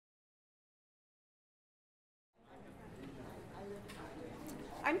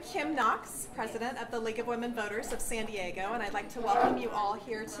I'm Kim Knox, President of the League of Women Voters of San Diego, and I'd like to welcome you all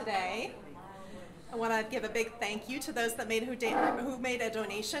here today. I want to give a big thank you to those that who made a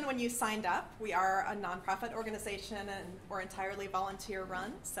donation when you signed up. We are a nonprofit organization and we're entirely volunteer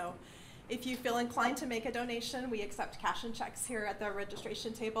run, so if you feel inclined to make a donation, we accept cash and checks here at the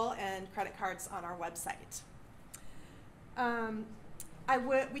registration table and credit cards on our website.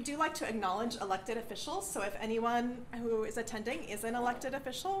 We do like to acknowledge elected officials, so if anyone who is attending is an elected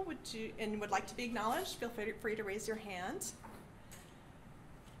official and would like to be acknowledged, feel free to raise your hand.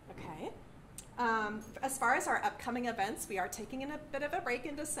 Okay. As far as our upcoming events, we are taking a bit of a break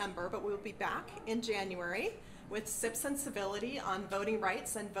in December, but we will be back in January with Sips and Civility on voting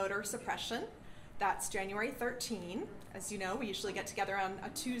rights and voter suppression. That's January 13. As you know, we usually get together on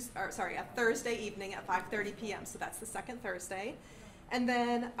a Thursday evening at 5:30 p.m., so that's the second Thursday. And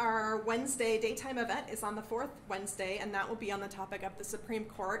then our Wednesday daytime event is on the fourth Wednesday, and that will be on the topic of the Supreme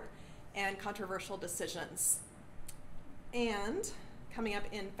Court and controversial decisions. And coming up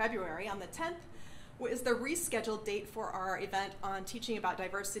in February on the 10th is the rescheduled date for our event on teaching about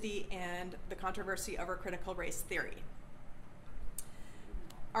diversity and the controversy over critical race theory.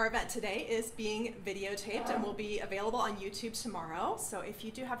 Our event today is being videotaped and will be available on YouTube tomorrow. So if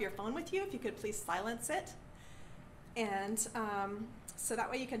you do have your phone with you, if you could please silence it. And so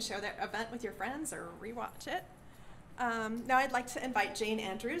that way you can share the event with your friends or rewatch it. Now I'd like to invite Jane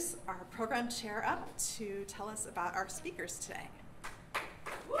Andrews, our program chair, up to tell us about our speakers today.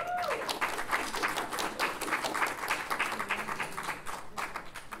 Woo!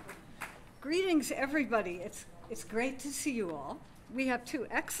 Greetings, everybody. It's great to see you all. We have two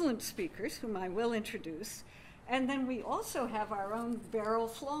excellent speakers, whom I will introduce, and then we also have our own Beryl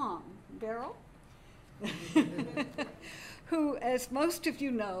Flom. Beryl? Who, as most of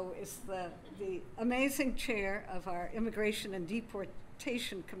you know, is the amazing chair of our Immigration and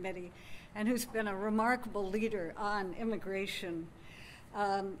Deportation Committee, and who's been a remarkable leader on immigration.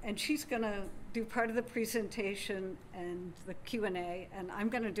 And she's going to do part of the presentation and the Q&A, and I'm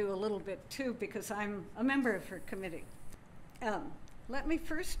going to do a little bit too because I'm a member of her committee. Let me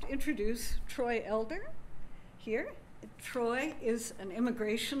first introduce Troy Elder here. Troy is an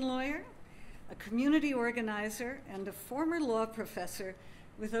immigration lawyer, a community organizer, and a former law professor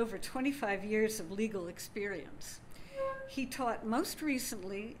with over 25 years of legal experience. He taught most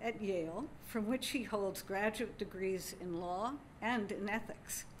recently at Yale, from which he holds graduate degrees in law and in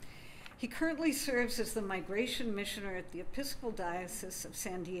ethics. He currently serves as the migration missioner at the Episcopal Diocese of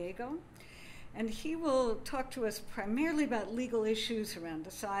San Diego, and he will talk to us primarily about legal issues around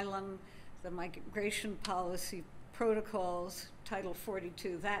asylum, the migration policy protocols, Title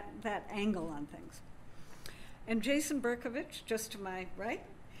 42, that angle on things. And Jason Bercovitch, just to my right,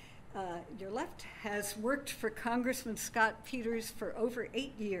 your left, has worked for Congressman Scott Peters for over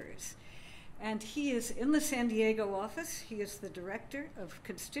 8 years. And he is in the San Diego office. He is the director of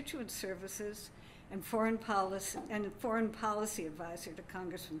Constituent Services and foreign policy advisor to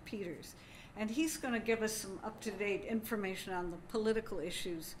Congressman Peters. And he's going to give us some up-to-date information on the political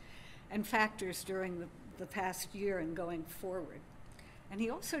issues and factors during the past year and going forward. And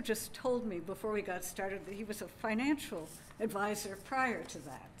he also just told me before we got started that he was a financial advisor prior to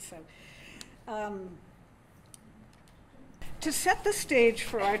that. So, to set the stage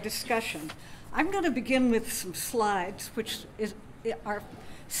for our discussion, I'm going to begin with some slides,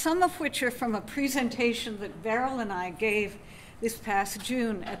 some of which are from a presentation that Beryl and I gave this past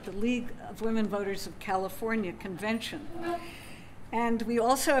June at the League of Women Voters of California convention. And we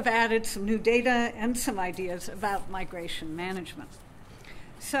also have added some new data and some ideas about migration management.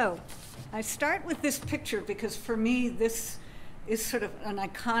 So I start with this picture because for me this is sort of an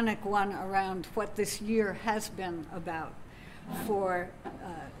iconic one around what this year has been about for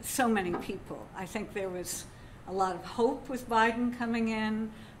so many people. I think there was a lot of hope with Biden coming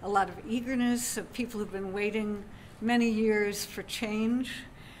in, a lot of eagerness of people who've been waiting many years for change.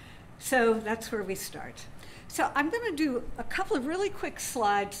 So that's where we start. So I'm going to do a couple of really quick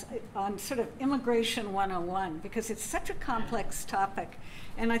slides on sort of Immigration 101 because it's such a complex topic,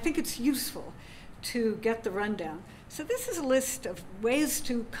 and I think it's useful to get the rundown. So this is a list of ways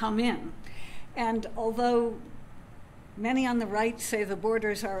to come in, and although many on the right say the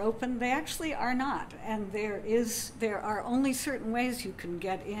borders are open, they actually are not, and there are only certain ways you can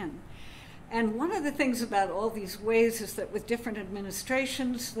get in. And one of the things about all these ways is that with different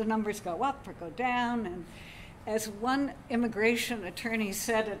administrations, the numbers go up or go down. And as one immigration attorney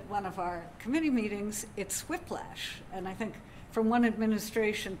said at one of our committee meetings, it's whiplash. And I think from one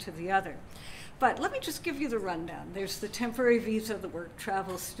administration to the other. But let me just give you the rundown. There's the temporary visa, the work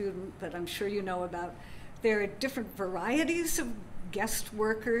travel student that I'm sure you know about. There are different varieties of guest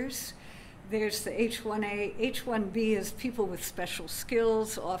workers. There's the H-1A. H-1B is people with special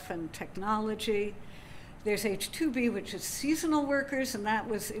skills, often technology. There's H-2B, which is seasonal workers, and that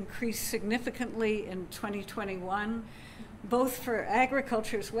was increased significantly in 2021, both for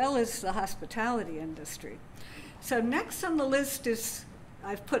agriculture as well as the hospitality industry. So next on the list is,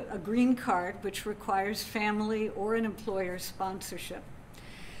 I've put a green card, which requires family or an employer sponsorship.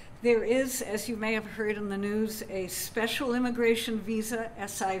 There is, as you may have heard in the news, a special immigration visa,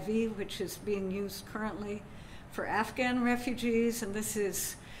 SIV, which is being used currently for Afghan refugees, and this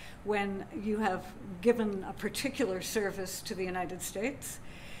is when you have given a particular service to the United States.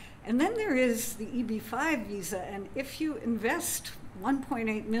 And then there is the EB-5 visa, and if you invest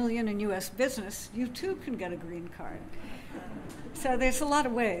 $1.8 million in US business, you too can get a green card. So there's a lot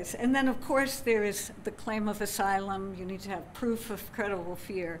of ways. And then of course there is the claim of asylum. You need to have proof of credible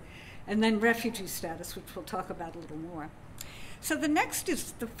fear. And then refugee status, which we'll talk about a little more. So the next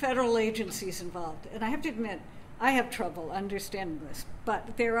is the federal agencies involved. And I have to admit, I have trouble understanding this,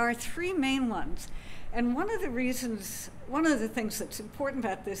 but there are three main ones. And one of the things that's important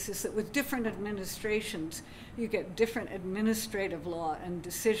about this is that with different administrations, you get different administrative law and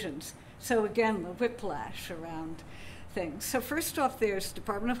decisions. So again, the whiplash around things. So first off, there's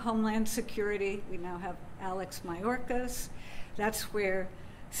Department of Homeland Security. We now have Alex Mayorkas. That's where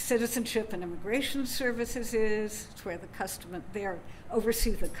Citizenship and Immigration Services is. It's where they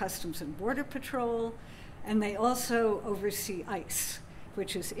oversee the Customs and Border Patrol, and they also oversee ICE,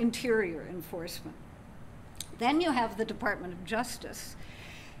 which is Interior Enforcement. Then you have the Department of Justice,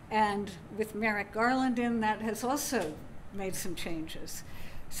 and with Merrick Garland in, that has also made some changes.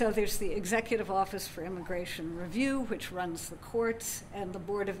 So there's the Executive Office for Immigration Review, which runs the courts, and the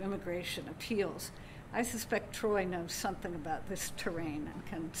Board of Immigration Appeals. I suspect Troy knows something about this terrain and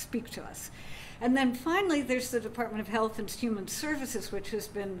can speak to us. And then finally, there's the Department of Health and Human Services, which has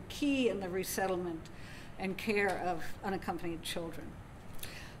been key in the resettlement and care of unaccompanied children.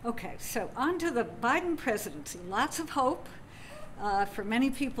 Okay, so on to the Biden presidency. Lots of hope. For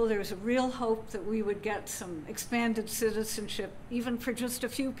many people, there's a real hope that we would get some expanded citizenship, even for just a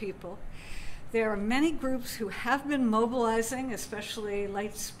few people. There are many groups who have been mobilizing, especially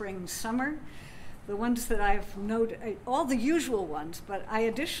late spring, summer. The ones that I've noted, all the usual ones, but I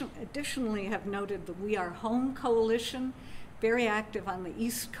additionally have noted the We Are Home Coalition, very active on the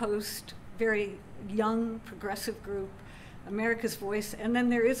East Coast, very young, progressive group, America's Voice, and then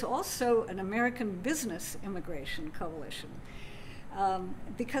there is also an American Business Immigration Coalition.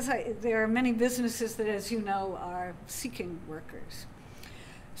 Because there are many businesses that, as you know, are seeking workers.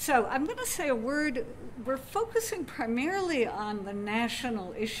 So I'm going to say a word. We're focusing primarily on the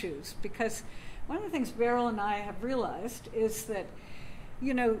national issues because one of the things Beryl and I have realized is that,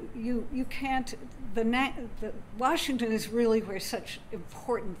 you know, you can't, Washington is really where such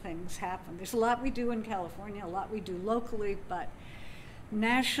important things happen. There's a lot we do in California, a lot we do locally, but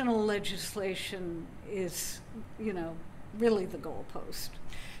national legislation is, you know, really the goalpost.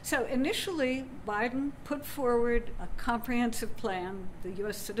 So initially, Biden put forward a comprehensive plan, the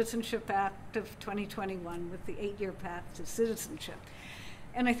U.S. Citizenship Act of 2021, with the 8-year path to citizenship.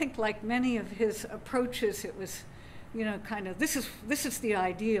 And I think like many of his approaches, it was, you know, kind of, this is the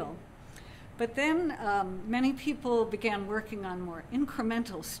ideal. But then many people began working on more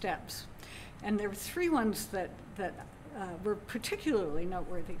incremental steps. And there were three ones that were particularly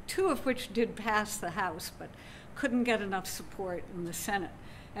noteworthy, two of which did pass the House, but couldn't get enough support in the Senate.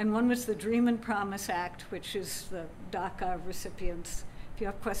 And one was the Dream and Promise Act, which is the DACA recipients. If you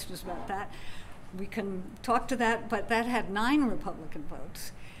have questions about that, we can talk to that, but that had 9 Republican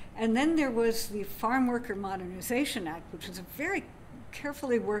votes. And then there was the Farm Worker Modernization Act, which was a very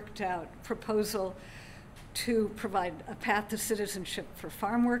carefully worked out proposal to provide a path to citizenship for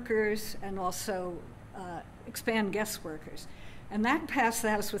farm workers and also expand guest workers. And that passed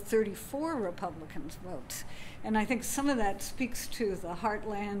the House with 34 Republican votes. And I think some of that speaks to the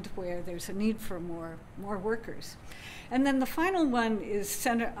heartland where there's a need for more workers. And then the final one is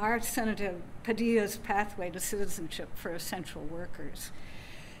our Senator Padilla's pathway to citizenship for essential workers.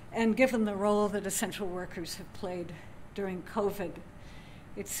 And given the role that essential workers have played during COVID,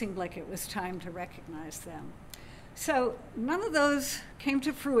 it seemed like it was time to recognize them. So none of those came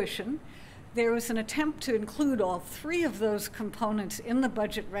to fruition. There was an attempt to include all 3 of those components in the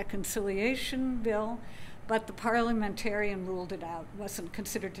budget reconciliation bill, but the parliamentarian ruled it out, wasn't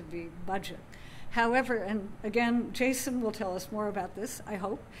considered to be budget. However, and again, Jason will tell us more about this, I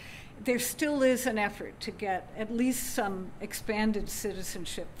hope, there still is an effort to get at least some expanded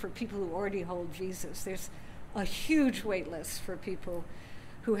citizenship for people who already hold visas. There's a huge wait list for people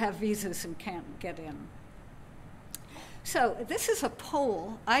who have visas and can't get in. So this is a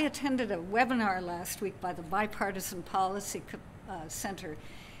poll. I attended a webinar last week by the Bipartisan Policy Center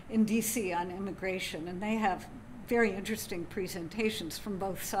in DC on immigration, and they have very interesting presentations from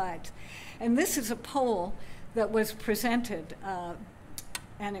both sides. And this is a poll that was presented,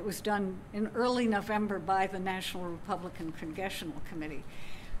 and it was done in early November by the National Republican Congressional Committee.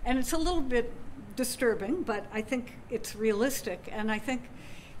 And it's a little bit disturbing, but I think it's realistic, and I think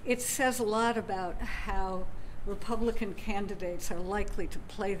it says a lot about how Republican candidates are likely to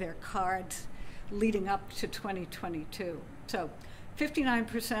play their cards leading up to 2022. So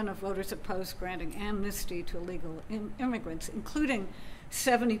 59% of voters oppose granting amnesty to illegal immigrants, including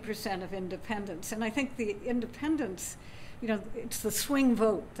 70% of independents. And I think the independents, you know, it's the swing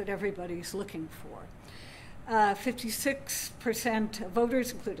vote that everybody's looking for. 56% of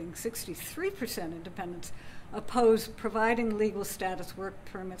voters, including 63% independents, oppose providing legal status, work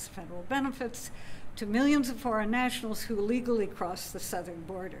permits, federal benefits to millions of foreign nationals who illegally cross the southern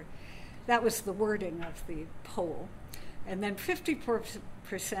border. That was the wording of the poll. And then 54%,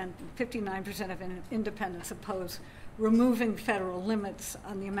 59% of independents oppose removing federal limits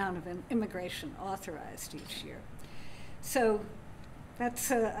on the amount of immigration authorized each year. So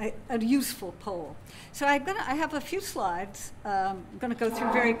that's a useful poll. So I have a few slides. I'm going to go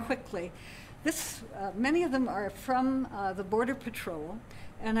through very quickly. Many of them are from the Border Patrol.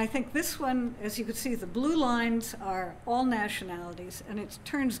 And I think this one, as you can see, the blue lines are all nationalities, and it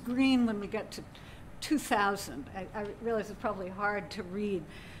turns green when we get to 2000. I realize it's probably hard to read,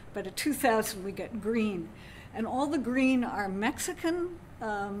 but at 2000 we get green. And all the green are Mexican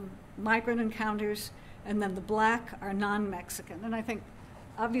migrant encounters, and then the black are non-Mexican. And I think,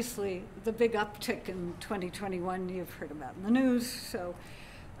 obviously, the big uptick in 2021 you've heard about in the news, so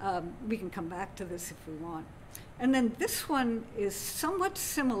we can come back to this if we want. And then this one is somewhat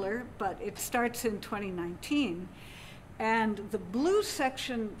similar, but it starts in 2019. And the blue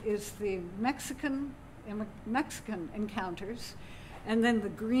section is the Mexican encounters. And then the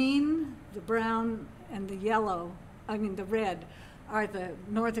green, the brown, and the yellow, the red, are the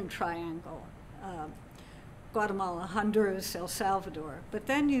Northern Triangle, Guatemala, Honduras, El Salvador. But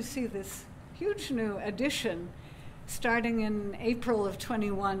then you see this huge new addition starting in April of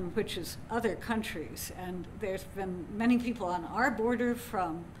 21, which is other countries. And there's been many people on our border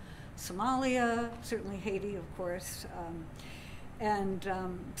from Somalia, certainly Haiti, of course.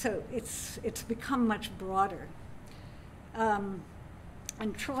 So it's become much broader. And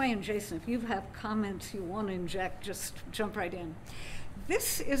Troy and Jason, if you have comments you want to inject, just jump right in.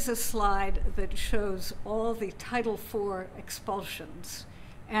 This is a slide that shows all the Title IV expulsions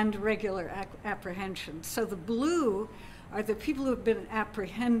and regular apprehensions. So the blue are the people who have been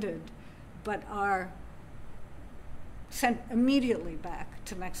apprehended but are sent immediately back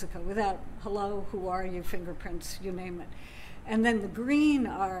to Mexico without hello, who are you, fingerprints, you name it. And then the green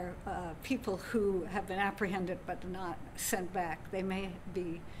are people who have been apprehended but not sent back. They may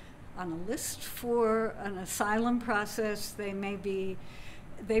be on a list for an asylum process. They may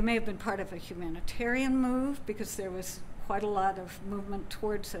have been part of a humanitarian move because there was quite a lot of movement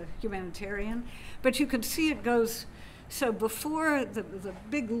towards a humanitarian. But you can see it goes, so before the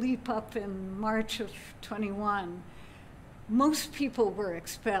big leap up in March of 21, most people were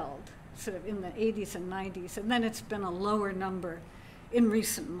expelled, sort of in the 80s and 90s, and then it's been a lower number in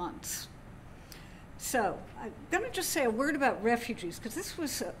recent months. So I'm going to just say a word about refugees, because this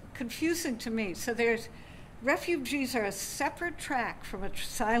was confusing to me. So refugees are a separate track from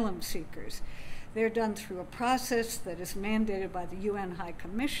asylum seekers. They're done through a process that is mandated by the UN High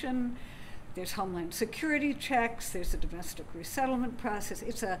Commission. There's Homeland Security checks. There's a domestic resettlement process.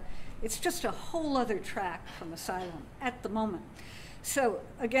 It's just a whole other track from asylum at the moment. So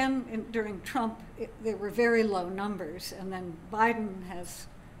again, during Trump, there were very low numbers, and then Biden has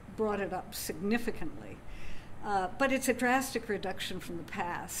brought it up significantly. But it's a drastic reduction from the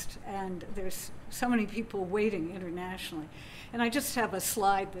past, and there's so many people waiting internationally. And I just have a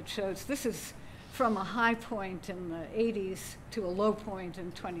slide that shows this is from a high point in the 80s to a low point in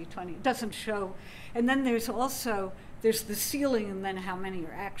 2020. It doesn't show. And then there's the ceiling and then how many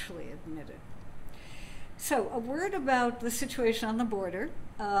are actually admitted. So a word about the situation on the border,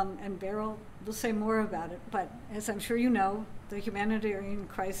 and Beryl will say more about it, but as I'm sure you know, the humanitarian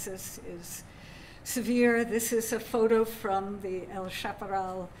crisis is severe. This is a photo from the El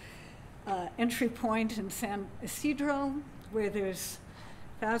Chaparral entry point in San Isidro, where there's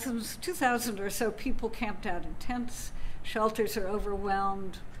 2,000 or so people camped out in tents. Shelters are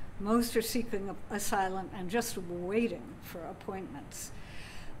overwhelmed. Most are seeking asylum and just waiting for appointments.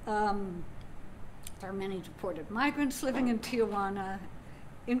 There are many deported migrants living in Tijuana,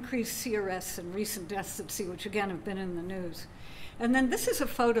 increased CRS and recent deaths at sea, which again have been in the news. And then this is a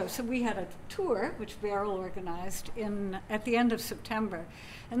photo. So we had a tour, which Beryl organized at the end of September.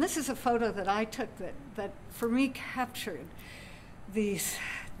 And this is a photo that I took that for me captured the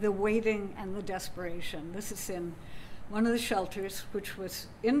waiting and the desperation. This is in one of the shelters, which was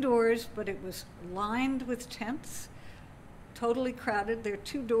indoors, but it was lined with tents, totally crowded. There are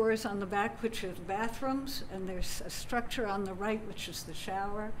 2 doors on the back, which are the bathrooms, and there's a structure on the right, which is the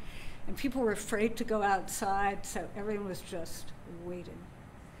shower. And people were afraid to go outside, so everyone was just waiting.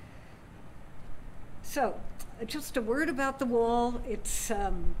 So, just a word about the wall. It's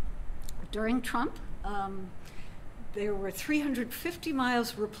during Trump, there were 350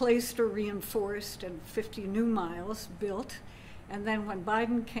 miles replaced or reinforced and 50 new miles built. And then when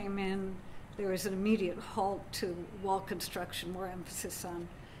Biden came in, there was an immediate halt to wall construction, more emphasis on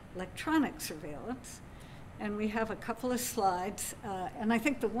electronic surveillance. And we have a couple of slides. And I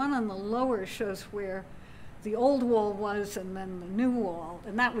think the one on the lower shows where the old wall was and then the new wall.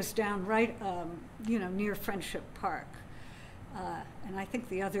 And that was down right, near Friendship Park. And I think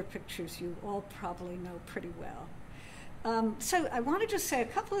the other pictures you all probably know pretty well. So I want to just say a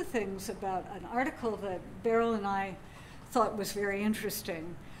couple of things about an article that Beryl and I thought was very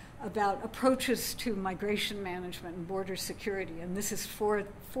interesting about approaches to migration management and border security. And this is for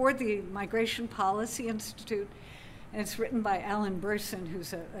the Migration Policy Institute, and it's written by Alan Burson,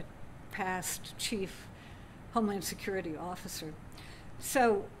 who's a past chief Homeland Security officer.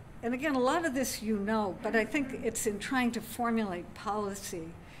 So, and again, a lot of this you know, but I think it's in trying to formulate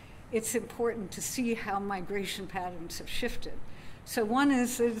policy, it's important to see how migration patterns have shifted. So one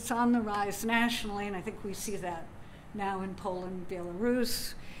is that it's on the rise nationally, and I think we see that now in Poland,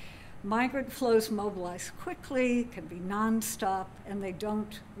 Belarus. Migrant flows mobilize quickly, can be nonstop, and they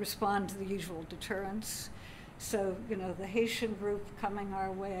don't respond to the usual deterrents. So, the Haitian group coming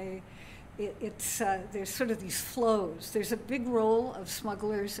our way, there's sort of these flows. There's a big role of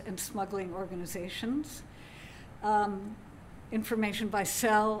smugglers and smuggling organizations. Information by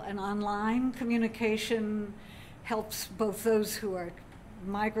cell and online communication helps both those who are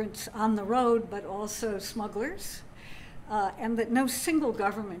migrants on the road, but also smugglers. And that no single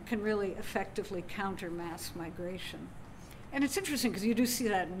government can really effectively counter mass migration. And it's interesting because you do see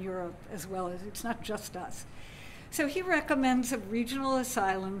that in Europe as well, as it's not just us. So he recommends a regional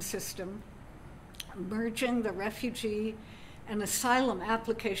asylum system, merging the refugee and asylum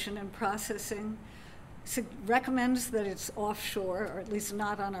application and processing. So recommends that it's offshore, or at least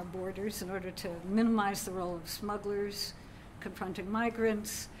not on our borders, in order to minimize the role of smugglers confronting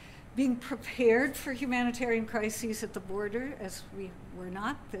migrants, being prepared for humanitarian crises at the border, as we were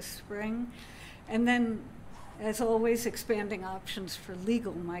not this spring, and then, as always, expanding options for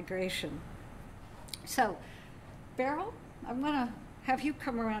legal migration. So, Beryl, I'm going to have you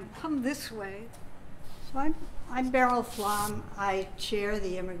come this way. So I'm Beryl Flom. I chair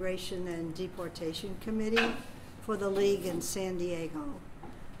the Immigration and Deportation Committee for the League in San Diego.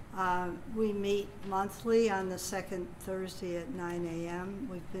 We meet monthly on the second Thursday at 9 a.m.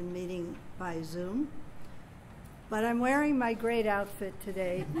 We've been meeting by Zoom. But I'm wearing my great outfit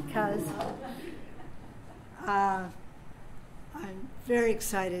today because I'm very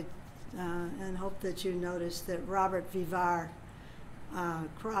excited and hope that you noticed that Robert Vivar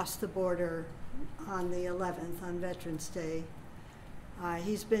crossed the border on the 11th, on Veterans Day.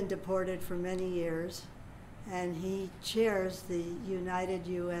 He's been deported for many years, and he chairs the United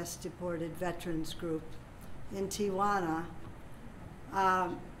U.S. Deported Veterans Group in Tijuana.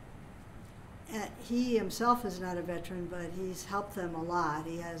 He himself is not a veteran, but he's helped them a lot.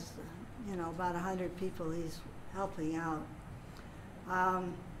 He has, about 100 people he's helping out.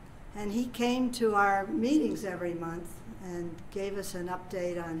 And he came to our meetings every month and gave us an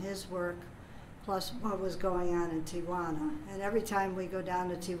update on his work, plus what was going on in Tijuana. And every time we go down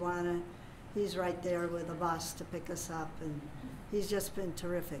to Tijuana, he's right there with a bus to pick us up, and he's just been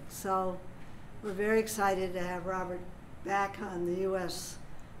terrific. So we're very excited to have Robert back on the U.S.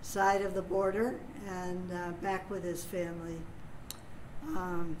 side of the border and back with his family.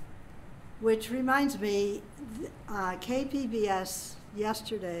 Which reminds me, KPBS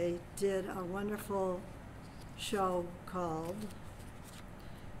yesterday did a wonderful show called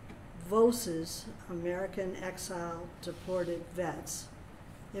VOCES, American Exile Deported Vets.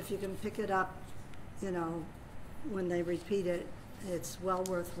 If you can pick it up, when they repeat it, it's well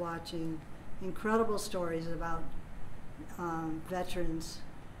worth watching. Incredible stories about veterans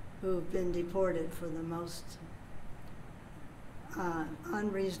who've been deported for the most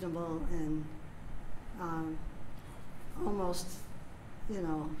unreasonable and almost,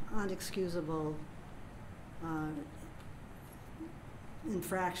 unexcusable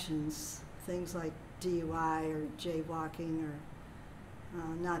infractions, things like DUI or jaywalking or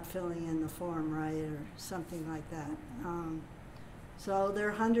not filling in the form right or something like that. So there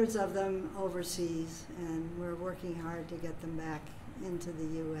are hundreds of them overseas, and we're working hard to get them back into the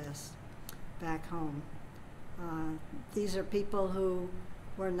U.S., back home. These are people who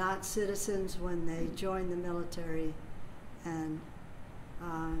were not citizens when they joined the military, and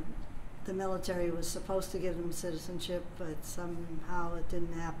the military was supposed to give them citizenship, but somehow it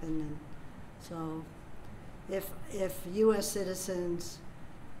didn't happen. And so if U.S. citizens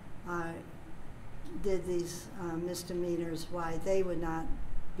did these misdemeanors, why they would not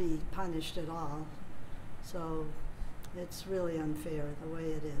be punished at all. So it's really unfair the way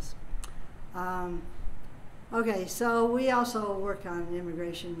it is. Okay, so we also work on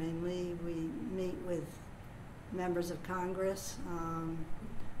immigration mainly. We meet with members of Congress.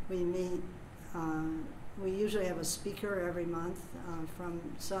 We usually have a speaker every month from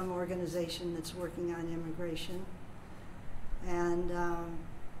some organization that's working on immigration. And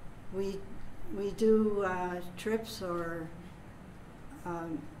we do trips or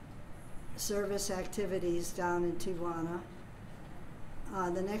service activities down in Tijuana.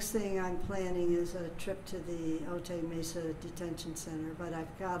 The next thing I'm planning is a trip to the Otay Mesa Detention Center, but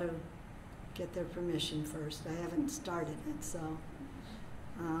I've got to get their permission first. I haven't started it, so.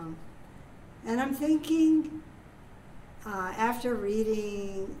 And I'm thinking, after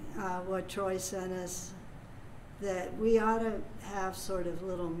reading what Troy sent us, that we ought to have sort of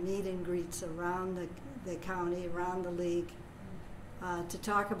little meet and greets around the county, around the league, to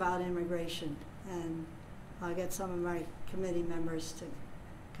talk about immigration. And I'll get some of my committee members to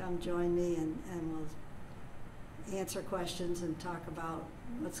come join me, and we'll answer questions and talk about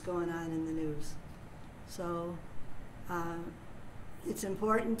what's going on in the news. So it's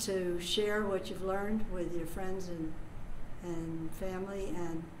important to share what you've learned with your friends and family,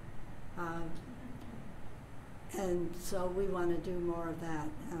 and so we want to do more of that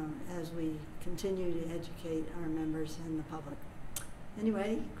as we continue to educate our members and the public.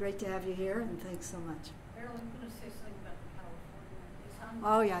 Anyway, great to have you here, and thanks so much. Carol, I'm going to say something about California.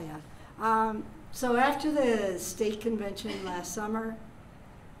 Oh, yeah. So after the state convention last summer,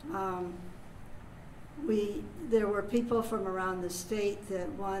 there were people from around the state that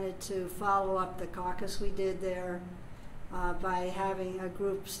wanted to follow up the caucus we did there by having a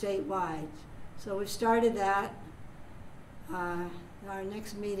group statewide. So we started that. Our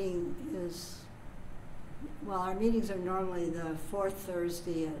next meeting is, well, our meetings are normally the fourth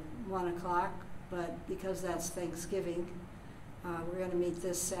Thursday at 1 o'clock, but because that's Thanksgiving, we're going to meet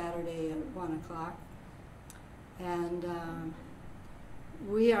this Saturday at 1 o'clock. And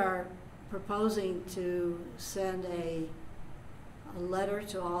we are proposing to send a letter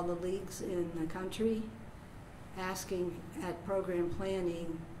to all the leagues in the country asking at program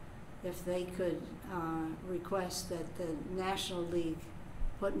planning if they could request that the National League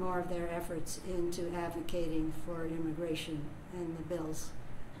put more of their efforts into advocating for immigration and the bills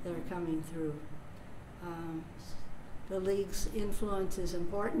that are coming through. The League's influence is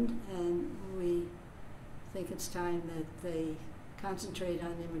important, and we think it's time that they concentrate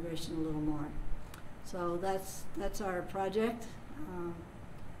on immigration a little more. So that's our project,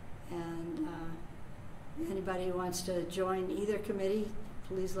 and anybody who wants to join either committee,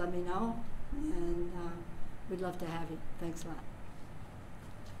 please let me know, and we'd love to have you. Thanks a lot.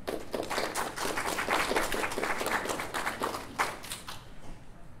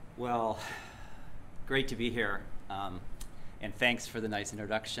 Well, great to be here, and thanks for the nice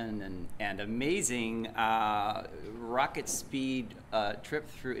introduction and amazing rocket speed trip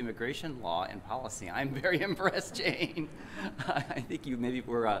through immigration law and policy. I'm very impressed, Jane. I think you maybe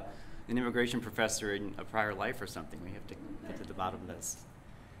were an immigration professor in a prior life or something. We have to get to the bottom of this.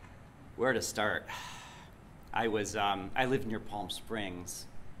 Where to start? I lived near Palm Springs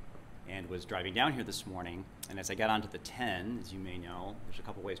and was driving down here this morning, and as I got onto the 10, as you may know, there's a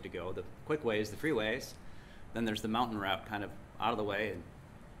couple ways to go. The quick ways, the freeways, then there's the mountain route kind of out of the way, and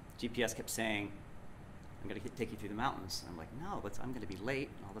GPS kept saying, I'm going to take you through the mountains. And I'm like, no, I'm going to be late,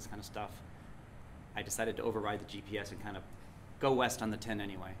 and all this kind of stuff. I decided to override the GPS and kind of go west on the 10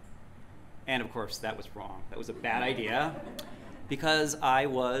 anyway. And of course, that was wrong. That was a bad idea, because I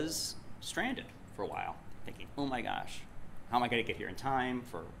was stranded for a while, thinking, oh my gosh, how am I going to get here in time?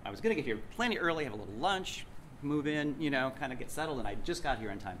 I was going to get here plenty early, have a little lunch, move in, kind of get settled, and I just got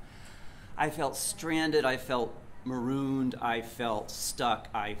here in time. I felt stranded, I felt marooned, I felt stuck,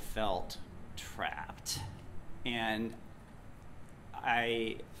 I felt trapped. And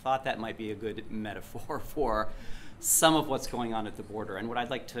I thought that might be a good metaphor for some of what's going on at the border. And what I'd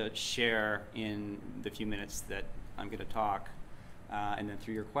like to share in the few minutes that I'm going to talk and then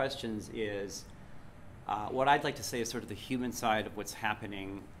through your questions, is what I'd like to say is sort of the human side of what's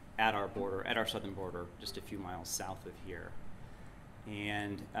happening at our border, at our southern border, just a few miles south of here.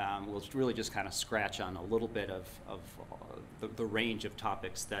 And we'll really just kind of scratch on a little bit of the range of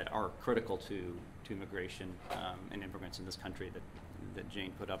topics that are critical to immigration and immigrants in this country that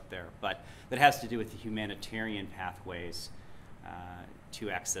Jane put up there. But that has to do with the humanitarian pathways to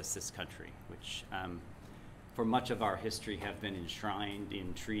access this country, which for much of our history have been enshrined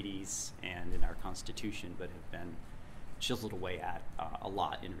in treaties and in our Constitution, but have been chiseled away at a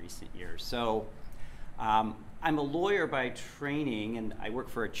lot in recent years. So I'm a lawyer by training, and I work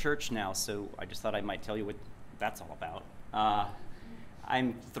for a church now, so I just thought I might tell you what that's all about.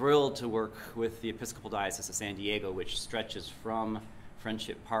 I'm thrilled to work with the Episcopal Diocese of San Diego, which stretches from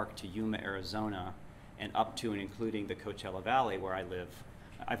Friendship Park to Yuma, Arizona, and up to and including the Coachella Valley, where I live.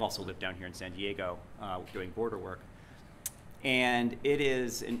 I've also lived down here in San Diego doing border work. And it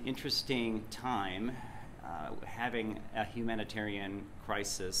is an interesting time having a humanitarian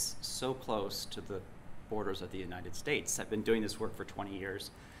crisis so close to the borders of the United States. I've been doing this work for 20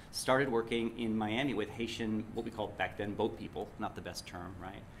 years. Started working in Miami with Haitian, what we called back then boat people, not the best term,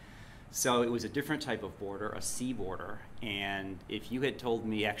 right? So it was a different type of border, a sea border. And if you had told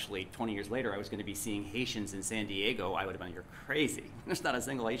me actually 20 years later I was going to be seeing Haitians in San Diego, I would have been, you're crazy. There's not a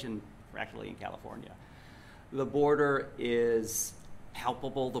single Haitian actually in California. The border is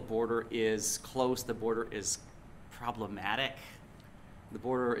palpable, the border is close, the border is problematic. The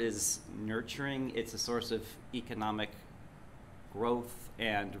border is nurturing. It's a source of economic growth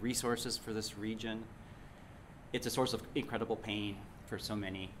and resources for this region. It's a source of incredible pain for so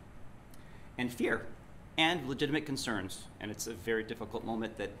many, and fear, and legitimate concerns. And it's a very difficult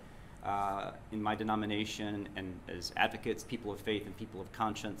moment that in my denomination and as advocates, people of faith and people of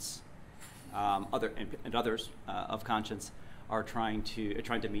conscience, others of conscience are trying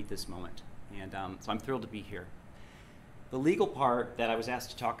to meet this moment. And so I'm thrilled to be here. The legal part that I was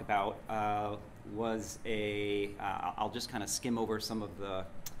asked to talk about was I'll just kind of skim over some of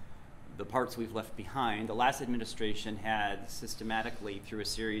the parts we've left behind. The last administration had systematically, through a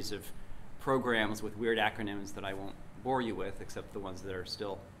series of programs with weird acronyms that I won't bore you with, except the ones that are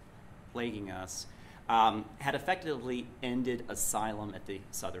still plaguing us, had effectively ended asylum at the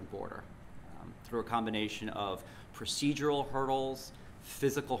southern border through a combination of procedural hurdles,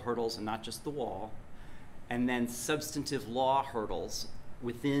 physical hurdles, and not just the wall, and then substantive law hurdles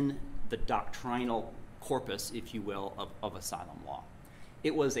within the doctrinal corpus, if you will, of asylum law.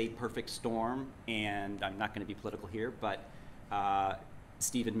 It was a perfect storm, and I'm not going to be political here, but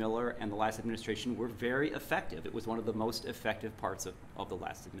Stephen Miller and the last administration were very effective. It was one of the most effective parts of the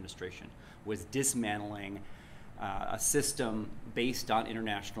last administration, was dismantling a system based on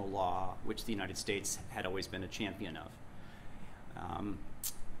international law, which the United States had always been a champion of.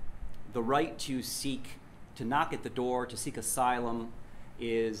 The right to knock at the door, to seek asylum,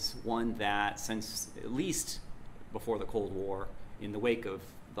 is one that since at least before the Cold War, in the wake of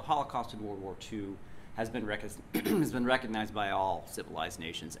the Holocaust and World War II, has been recognized by all civilized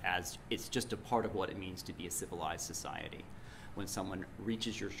nations as it's just a part of what it means to be a civilized society. When someone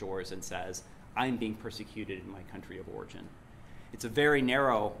reaches your shores and says, I'm being persecuted in my country of origin. It's a very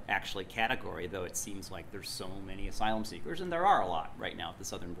narrow, actually, category, though it seems like there's so many asylum seekers, and there are a lot right now at the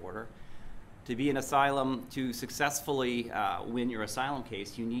southern border. To be an asylum, to successfully win your asylum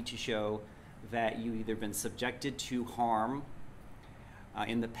case, you need to show that you've either been subjected to harm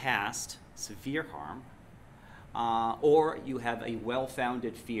in the past, severe harm, or you have a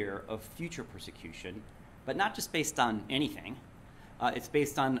well-founded fear of future persecution, but not just based on anything. It's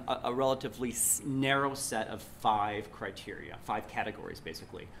based on a relatively narrow set of 5 criteria, 5 categories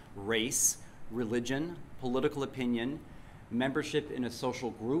basically: race, religion, political opinion, membership in a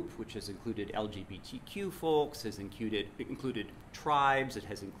social group, which has included LGBTQ folks, has included tribes, it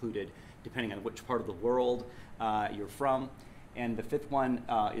has included, depending on which part of the world you're from, and the 5th one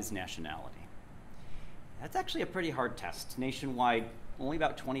is nationality. That's actually a pretty hard test. Nationwide, only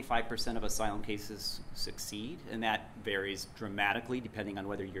about 25% of asylum cases succeed, and that varies dramatically depending on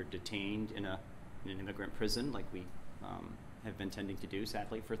whether you're detained in an immigrant prison, like we have been tending to do,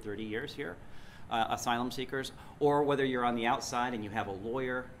 sadly, for 30 years here, asylum seekers, or whether you're on the outside and you have a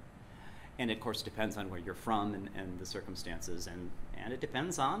lawyer, and it, of course, depends on where you're from and the circumstances, and it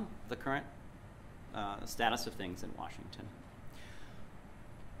depends on the current status of things in Washington.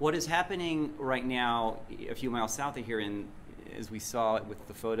 What is happening right now, a few miles south of here, as we saw with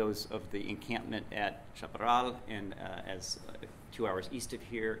the photos of the encampment at Chaparral, and as 2 hours east of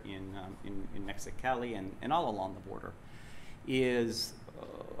here in Mexicali, and all along the border, is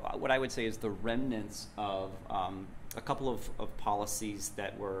what I would say is the remnants of a couple of policies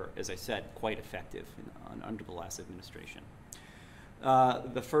that were, as I said, quite effective under the last administration.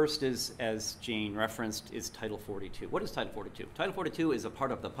 The first is, as Jane referenced, is Title 42. What is Title 42? Title 42 is a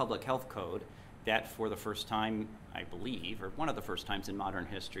part of the Public Health Code that for the first time, I believe, or one of the first times in modern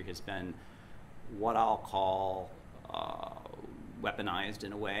history, has been what I'll call weaponized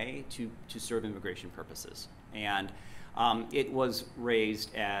in a way to serve immigration purposes. And it was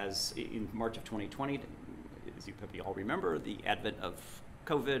raised as, in March of 2020, as you probably all remember, the advent of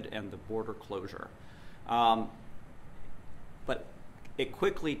COVID and the border closure. But it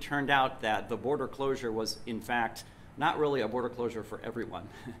quickly turned out that the border closure was, in fact, not really a border closure for everyone.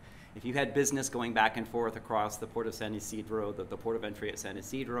 If you had business going back and forth across the port of San Isidro, the port of entry at San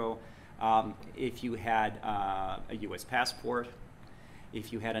Isidro, if you had a U.S. passport,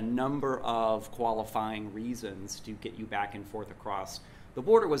 if you had a number of qualifying reasons to get you back and forth across, the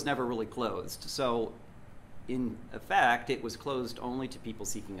border was never really closed. So, in effect, it was closed only to people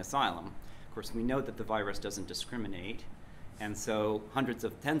seeking asylum. Of course, we know that the virus doesn't discriminate, and so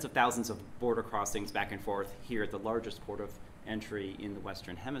tens of thousands of border crossings back and forth here at the largest port of entry in the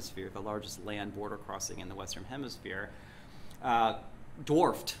Western Hemisphere, the largest land border crossing in the Western Hemisphere,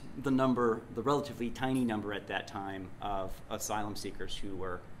 dwarfed the relatively tiny number at that time of asylum seekers who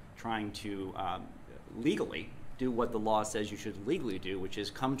were trying to legally do what the law says you should legally do, which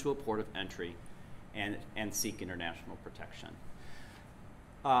is come to a port of entry and seek international protection.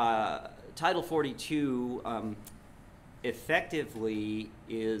 Title 42 effectively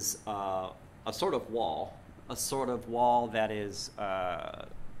is a sort of wall that is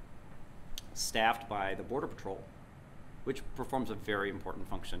staffed by the Border Patrol, which performs a very important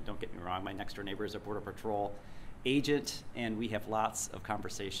function. Don't get me wrong, my next door neighbor is a Border Patrol agent, and we have lots of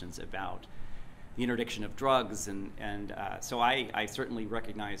conversations about the interdiction of drugs, and so I certainly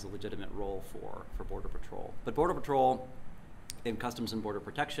recognize a legitimate role for Border Patrol. But Border Patrol and Customs and Border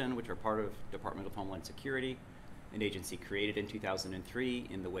Protection, which are part of Department of Homeland Security, an agency created in 2003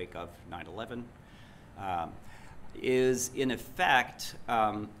 in the wake of 9/11, is in effect,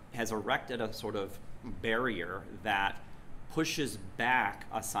 has erected a sort of barrier that pushes back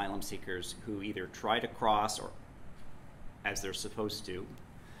asylum seekers who either try to cross, or as they're supposed to,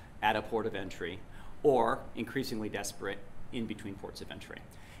 at a port of entry, or increasingly desperate in between ports of entry.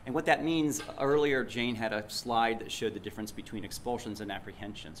 And what that means, earlier Jane had a slide that showed the difference between expulsions and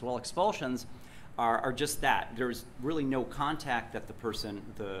apprehensions. Well, expulsions are just that. There's really no contact that the person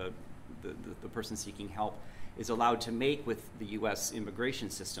seeking help is allowed to make with the U.S.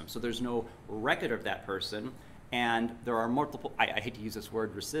 immigration system. So there's no record of that person, and there are multiple, I hate to use this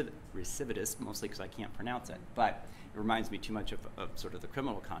word recidivist, mostly because I can't pronounce it, but it reminds me too much of sort of the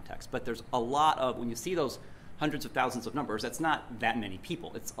criminal context. But there's a lot of, when you see those hundreds of thousands of numbers, that's not that many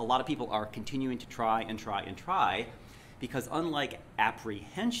people. It's a lot of people are continuing to try and try and try, because unlike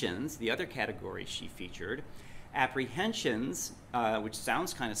apprehensions, the other category she featured, apprehensions, which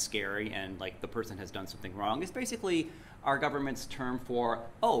sounds kind of scary and like the person has done something wrong, is basically our government's term for,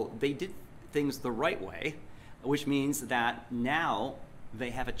 oh, they did things the right way, which means that now they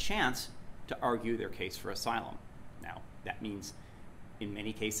have a chance to argue their case for asylum. Now, that means in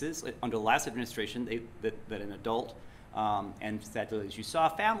many cases, under the last administration, that an adult, and that, as you saw,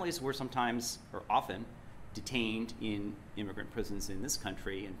 families were sometimes, or often, detained in immigrant prisons in this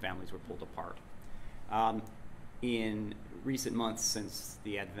country, and families were pulled apart. In recent months, since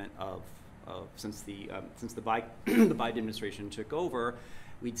the advent since the Biden administration took over,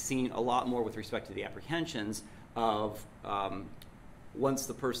 we'd seen a lot more with respect to the apprehensions of once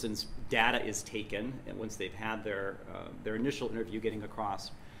the person's data is taken, and once they've had their initial interview getting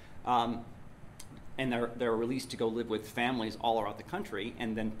across, and they're released to go live with families all around the country,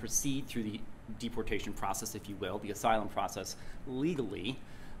 and then proceed through the deportation process, if you will, the asylum process legally.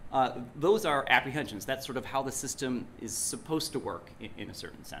 Those are apprehensions. That's sort of how the system is supposed to work in a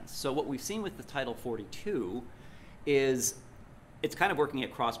certain sense. So what we've seen with the Title 42 is it's kind of working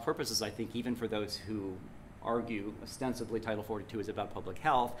at cross purposes, I think, even for those who argue ostensibly Title 42 is about public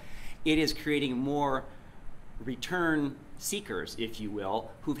health. It is creating more return seekers, if you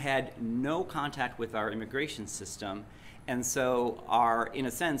will, who've had no contact with our immigration system, and so are, in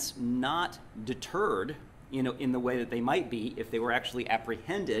a sense, not deterred, in the way that they might be if they were actually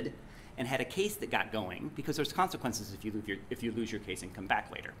apprehended and had a case that got going, because there's consequences if you lose your case and come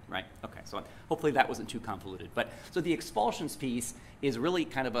back later, right? Okay, so hopefully that wasn't too convoluted. But so the expulsions piece is really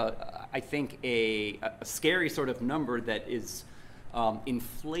kind of I think a scary sort of number that is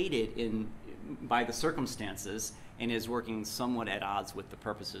inflated by the circumstances and is working somewhat at odds with the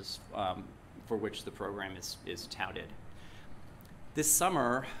purposes for which the program is touted. this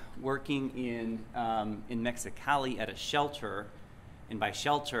summer working in Mexicali at a shelter, and by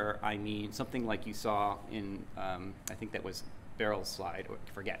shelter I mean something like you saw in, I think that was Beryl's slide, or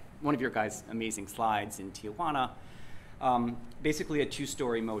forget, one of your guys' amazing slides in Tijuana. Basically a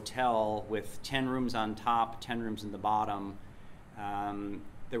 2-story motel with 10 rooms on top, 10 rooms in the bottom.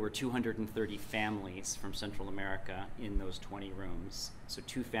 There were 230 families from Central America in those 20 rooms. So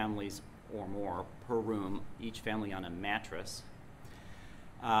 2 families or more per room, each family on a mattress,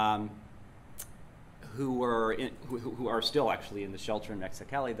 who are still actually in the shelter in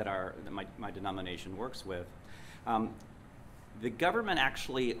Mexicali that my denomination works with. The government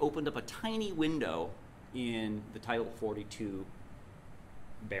actually opened up a tiny window in the Title 42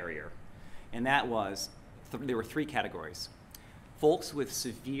 barrier, and that was, there were 3 categories. Folks with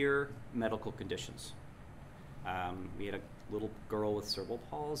severe medical conditions. We had a little girl with cerebral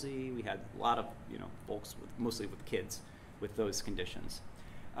palsy. We had a lot of folks, mostly with kids, with those conditions.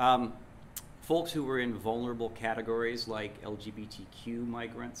 Folks who were in vulnerable categories like LGBTQ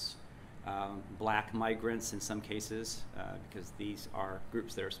migrants, black migrants in some cases, because these are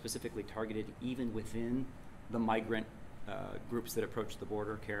groups that are specifically targeted even within the migrant groups that approach the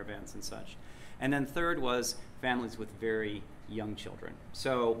border, caravans and such. And then third was families with very young children.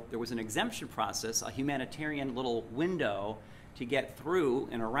 So there was an exemption process, a humanitarian little window to get through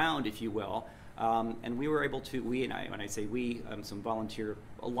and around, if you will. And we were able to, when I say we,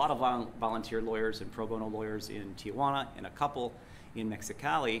 a lot of volunteer lawyers and pro bono lawyers in Tijuana and a couple in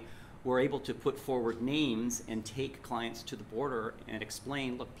Mexicali were able to put forward names and take clients to the border and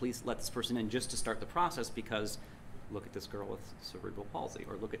explain, look, please let this person in just to start the process, because look at this girl with cerebral palsy,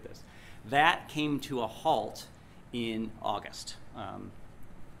 or look at this. That came to a halt in August.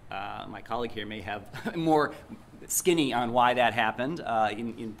 My colleague here may have more skinny on why that happened.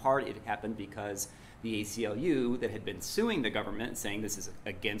 In part, it happened because the ACLU that had been suing the government, saying this is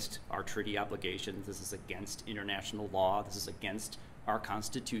against our treaty obligations, this is against international law, this is against our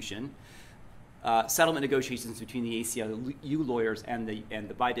Constitution. Settlement negotiations between the ACLU lawyers and the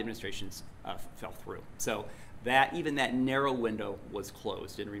Biden administrations fell through. So even that narrow window was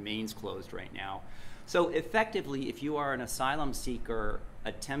closed and remains closed right now. So effectively, if you are an asylum seeker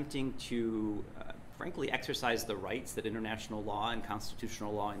attempting to, frankly, exercise the rights that international law and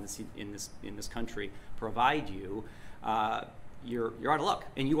constitutional law in this country provide you, you're out of luck,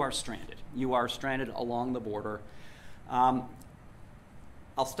 and you are stranded. You are stranded along the border.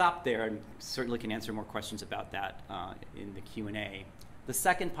 I'll stop there and certainly can answer more questions about that in the Q&A. The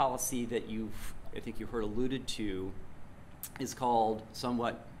second policy that I think you heard alluded to is called,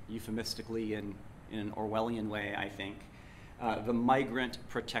 somewhat euphemistically in an Orwellian way, I think, the Migrant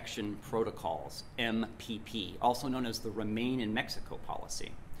Protection Protocols, MPP, also known as the Remain in Mexico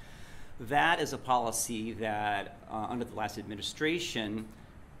policy. That is a policy that, under the last administration,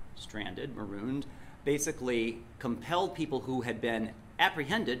 stranded, marooned, basically compelled people who had been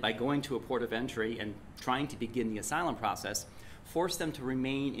apprehended by going to a port of entry and trying to begin the asylum process, forced them to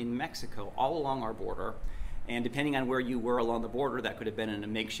remain in Mexico all along our border. And depending on where you were along the border, that could have been in a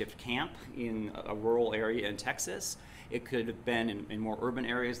makeshift camp in a rural area in Texas. It could have been in more urban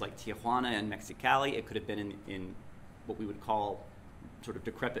areas like Tijuana and Mexicali. It could have been in what we would call sort of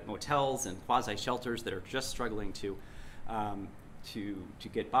decrepit motels and quasi-shelters that are just struggling to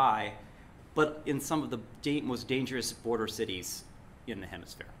get by, but in some of the most dangerous border cities in the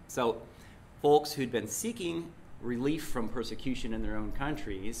hemisphere. So folks who'd been seeking relief from persecution in their own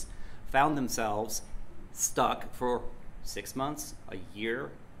countries found themselves stuck for 6 months, a year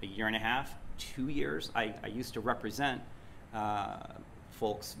and a half, 2 years. I used to represent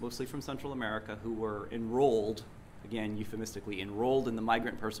folks, mostly from Central America, who were enrolled, again, euphemistically enrolled in the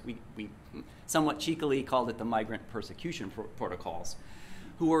migrant we somewhat cheekily called it the migrant persecution protocols,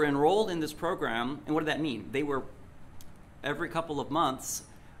 who were enrolled in this program. And what did that mean? They were, every couple of months,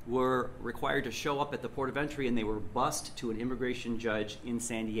 were required to show up at the port of entry, and they were bussed to an immigration judge in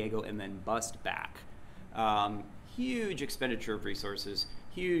San Diego and then bussed back. Huge expenditure of resources,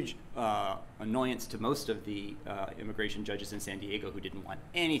 huge annoyance to most of the immigration judges in San Diego who didn't want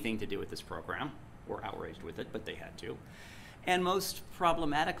anything to do with this program, or outraged with it, but they had to. And most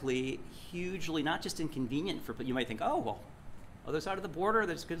problematically, hugely not just inconvenient for, you might think, oh, well, other side of the border,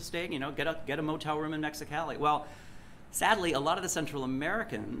 that's good to stay, get a motel room in Mexicali. Well, sadly, a lot of the Central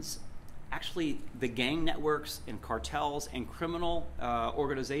Americans, actually the gang networks and cartels and criminal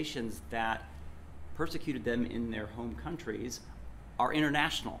organizations that persecuted them in their home countries are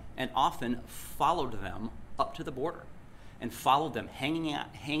international, and often followed them up to the border and followed them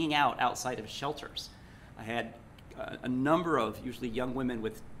hanging out outside of shelters. I had a number of usually young women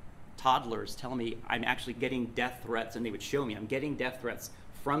with toddlers telling me I'm actually getting death threats, and they would show me I'm getting death threats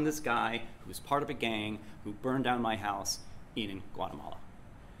from this guy who's part of a gang who burned down my house in Guatemala.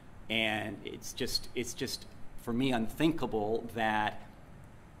 And it's just for me unthinkable that,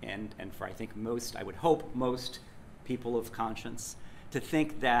 and for I think most, I would hope most people of conscience, to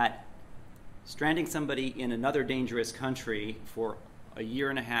think that stranding somebody in another dangerous country for a year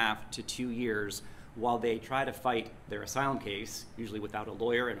and a half to 2 years while they try to fight their asylum case, usually without a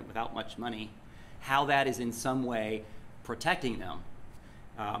lawyer and without much money, how that is in some way protecting them.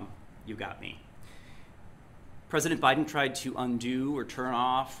 You got me. President Biden tried to undo or turn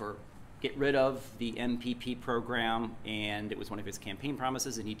off or get rid of the MPP program, and it was one of his campaign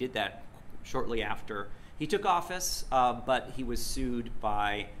promises, and he did that shortly after he took office, but he was sued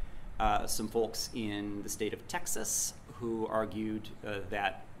by some folks in the state of Texas who argued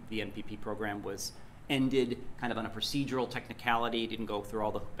that the MPP program was ended kind of on a procedural technicality, didn't go through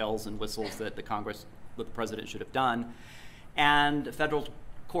all the bells and whistles that the president should have done. And federal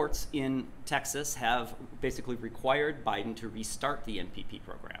courts in Texas have basically required Biden to restart the MPP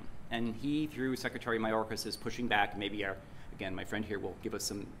program. And he, through Secretary Mayorkas, is pushing back. Maybe again, my friend here will give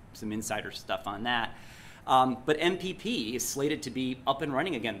us some insider stuff on that. But MPP is slated to be up and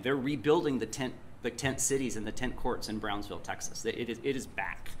running again. They're rebuilding the tent cities and the tent courts in Brownsville, Texas. It is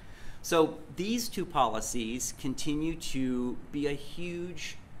back. So these two policies continue to be a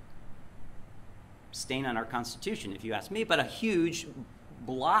huge stain on our Constitution, if you ask me, but a huge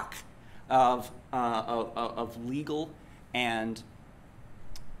block of legal and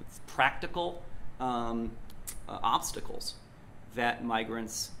practical obstacles that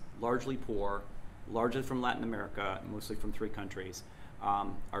migrants, largely poor, largely from Latin America, mostly from 3 countries,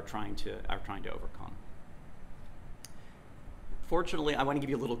 are trying to overcome. Fortunately, I want to give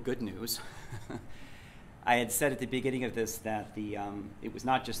you a little good news. I had said at the beginning of this that it was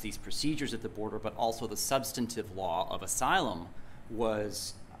not just these procedures at the border, but also the substantive law of asylum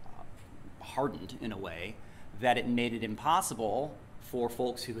was hardened in a way that it made it impossible for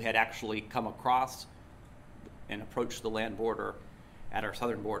folks who had actually come across and approached the land border at our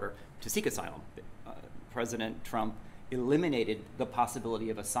southern border to seek asylum. President Trump eliminated the possibility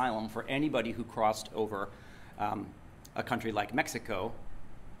of asylum for anybody who crossed over a country like Mexico,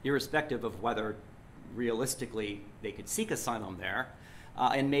 irrespective of whether realistically they could seek asylum there,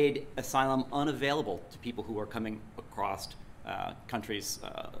 and made asylum unavailable to people who are coming across countries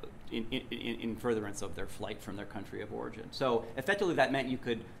in furtherance of their flight from their country of origin. So effectively that meant you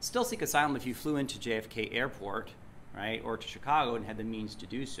could still seek asylum if you flew into JFK Airport, right, or to Chicago and had the means to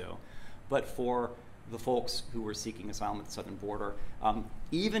do so. But for the folks who were seeking asylum at the southern border,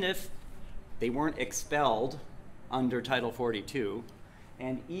 even if they weren't expelled under Title 42,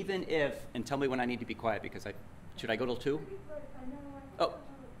 and even if, and tell me when I need to be quiet because should I go till 2? Oh,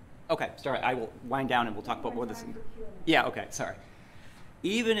 okay, sorry, I will wind down and we'll talk about more of this. Yeah, okay, sorry.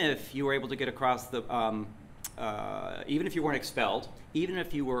 Even if you were able to get across the, even if you weren't expelled, even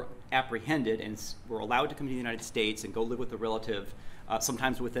if you were apprehended and were allowed to come to the United States and go live with a relative,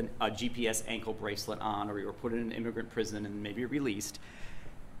 sometimes with a GPS ankle bracelet on, or you were put in an immigrant prison and maybe released,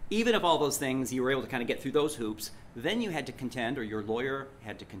 even if all those things, you were able to kind of get through those hoops, then you had to contend, or your lawyer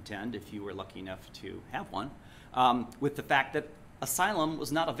had to contend, if you were lucky enough to have one, with the fact that asylum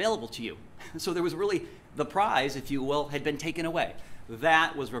was not available to you. So there was really, the prize, if you will, had been taken away.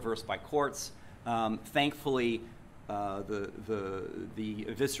 That was reversed by courts. Thankfully, the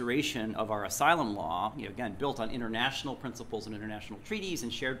evisceration of our asylum law, again, built on international principles and international treaties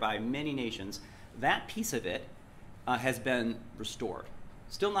and shared by many nations, that piece of it has been restored.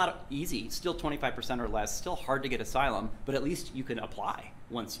 Still not easy, still 25% or less, still hard to get asylum, but at least you can apply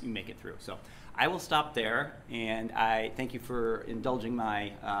once you make it through. So I will stop there, and I thank you for indulging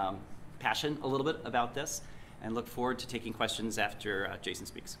my passion a little bit about this, and look forward to taking questions after Jason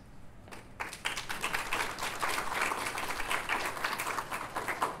speaks.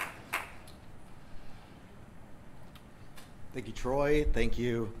 Thank you, Troy. Thank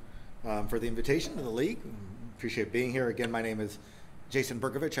you for the invitation to the League. Appreciate being here. Again, my name is Jason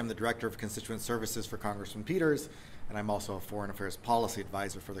Bercovitch. I'm the Director of Constituent Services for Congressman Peters, and I'm also a Foreign Affairs Policy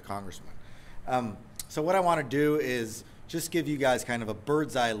Advisor for the Congressman. So what I want to do is just give you guys kind of a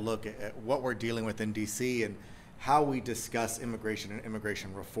bird's eye look at what we're dealing with in DC and how we discuss immigration and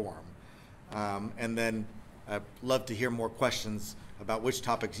immigration reform. And then I'd love to hear more questions about which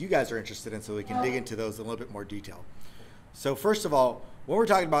topics you guys are interested in so we can dig into those in a little bit more detail. So first of all, when we're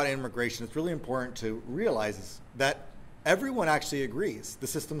talking about immigration, it's really important to realize that everyone actually agrees the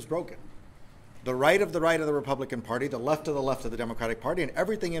system's broken. The right of the Republican Party, the left of the Democratic Party, and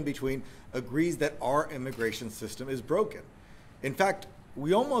everything in between agrees that our immigration system is broken. In fact,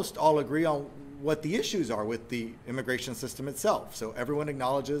 we almost all agree on what the issues are with the immigration system itself. So everyone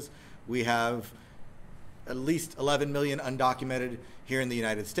acknowledges we have at least 11 million undocumented here in the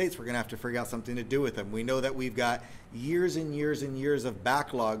United States. We're going to have to figure out something to do with them. We know that we've got years and years and years of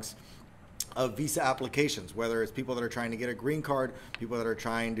backlogs of visa applications, whether it's people that are trying to get a green card, people that are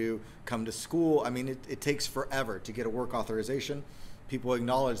trying to come to school. I mean, it takes forever to get a work authorization. People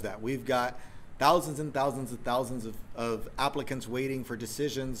acknowledge that. We've got thousands and thousands and thousands of applicants waiting for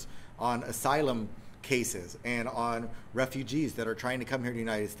decisions on asylum cases and on refugees that are trying to come here to the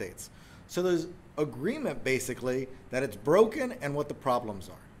United States. So there's agreement basically that it's broken and what the problems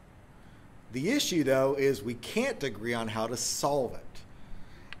are. The issue though is we can't agree on how to solve it.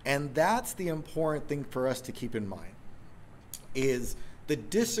 And that's the important thing for us to keep in mind, is the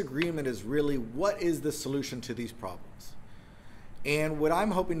disagreement is really what is the solution to these problems. And what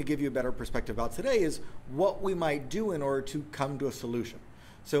I'm hoping to give you a better perspective about today is what we might do in order to come to a solution.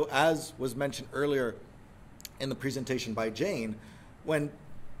 So as was mentioned earlier in the presentation by Jane, when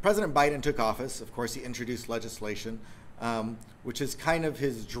President Biden took office, of course, he introduced legislation, which is kind of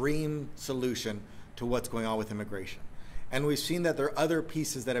his dream solution to what's going on with immigration. And we've seen that there are other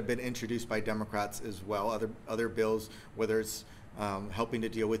pieces that have been introduced by Democrats as well, other bills, whether it's helping to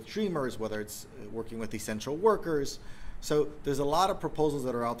deal with Dreamers, whether it's working with essential workers. So there's a lot of proposals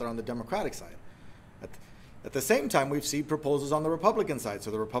that are out there on the Democratic side. At the same time, we've seen proposals on the Republican side. So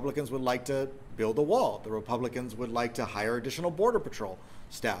the Republicans would like to build a wall. The Republicans would like to hire additional Border Patrol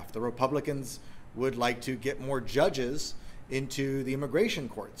staff. The Republicans would like to get more judges into the immigration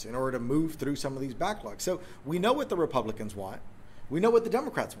courts in order to move through some of these backlogs. So we know what the Republicans want. We know what the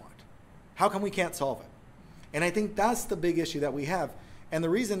Democrats want. How come we can't solve it? And I think that's the big issue that we have. And the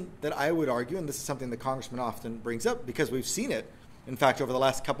reason that I would argue, and this is something the Congressman often brings up, because we've seen it, in fact, over the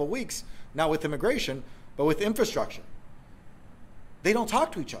last couple of weeks, not with immigration, but with infrastructure. They don't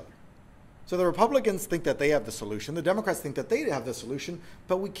talk to each other. So the Republicans think that they have the solution. The Democrats think that they have the solution,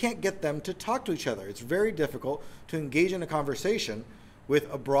 but we can't get them to talk to each other. It's very difficult to engage in a conversation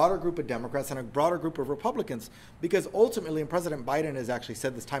with a broader group of Democrats and a broader group of Republicans, because ultimately, and President Biden has actually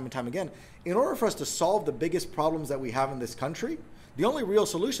said this time and time again, in order for us to solve the biggest problems that we have in this country, the only real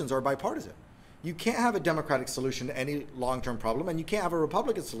solutions are bipartisan. You can't have a Democratic solution to any long-term problem, and you can't have a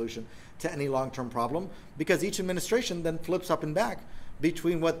Republican solution to any long-term problem, because each administration then flips up and back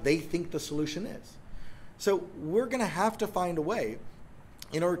between what they think the solution is. So we're going to have to find a way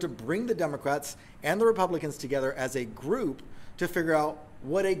in order to bring the Democrats and the Republicans together as a group to figure out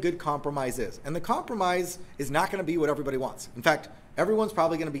what a good compromise is. And the compromise is not going to be what everybody wants. In fact, everyone's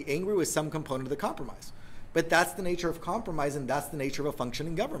probably going to be angry with some component of the compromise. But that's the nature of compromise, and that's the nature of a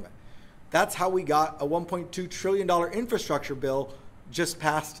functioning government. That's how we got a $1.2 trillion infrastructure bill just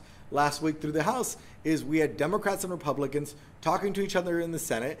passed last week through the House, is we had Democrats and Republicans talking to each other in the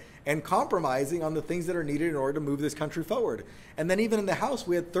Senate and compromising on the things that are needed in order to move this country forward. And then even in the House,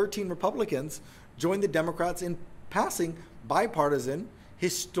 we had 13 Republicans join the Democrats in passing bipartisan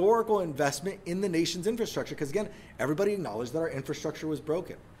historical investment in the nation's infrastructure. Because again, everybody acknowledged that our infrastructure was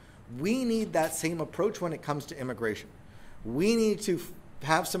broken. We need that same approach when it comes to immigration. We need to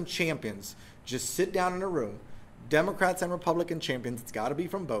have some champions just sit down in a room, Democrats and Republican champions, it's got to be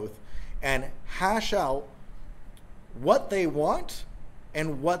from both, and hash out what they want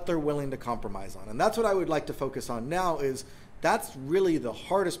and what they're willing to compromise on. And that's what I would like to focus on now, is that's really the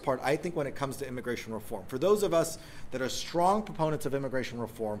hardest part, I think, when it comes to immigration reform. For those of us that are strong proponents of immigration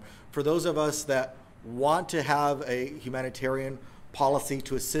reform, for those of us that want to have a humanitarian policy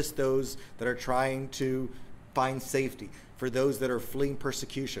to assist those that are trying to find safety, for those that are fleeing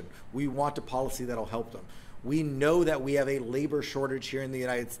persecution, we want a policy that'll help them. We know that we have a labor shortage here in the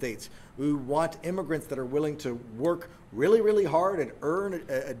United States. We want immigrants that are willing to work really, really hard and earn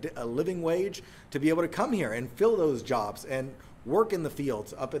a living wage to be able to come here and fill those jobs and work in the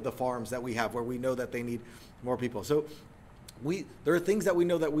fields up at the farms that we have, where we know that they need more people. So there are things that we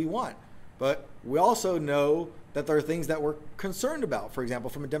know that we want, but we also know that there are things that we're concerned about. For example,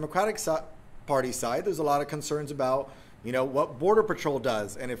 from a Democratic Party side, there's a lot of concerns about, what Border Patrol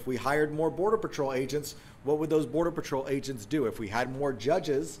does. And if we hired more Border Patrol agents, what would those Border Patrol agents do? If we had more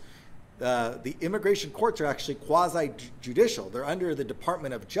judges, the immigration courts are actually quasi-judicial. They're under the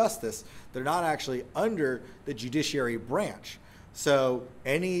Department of Justice. They're not actually under the judiciary branch. So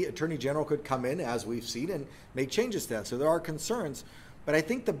any attorney general could come in, as we've seen, and make changes to that. So there are concerns. But I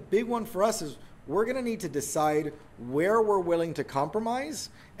think the big one for us is we're going to need to decide where we're willing to compromise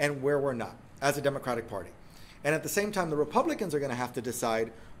and where we're not as a Democratic Party. And at the same time, the Republicans are going to have to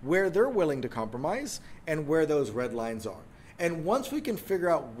decide where they're willing to compromise and where those red lines are. And once we can figure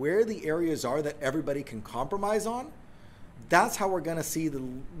out where the areas are that everybody can compromise on, that's how we're going to see the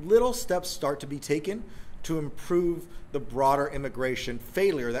little steps start to be taken to improve the broader immigration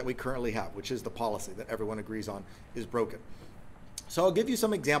failure that we currently have, which is the policy that everyone agrees on is broken. So I'll give you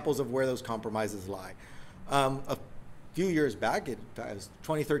some examples of where those compromises lie. A few years back, it was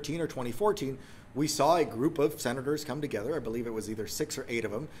 2013 or 2014, we saw a group of senators come together. I believe it was either 6 or 8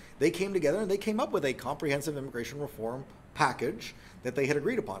 of them. They came together and they came up with a comprehensive immigration reform package that they had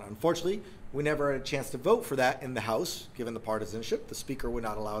agreed upon. Unfortunately, we never had a chance to vote for that in the House, given the partisanship. The Speaker would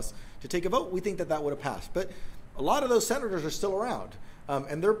not allow us to take a vote. We think that that would have passed. But a lot of those senators are still around,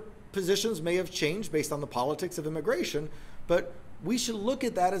 and their positions may have changed based on the politics of immigration, but we should look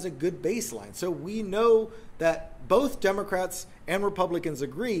at that as a good baseline. So we know that both Democrats and Republicans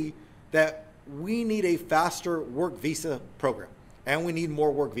agree that we need a faster work visa program, and we need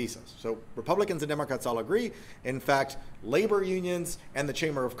more work visas. So Republicans and Democrats all agree. In fact, labor unions and the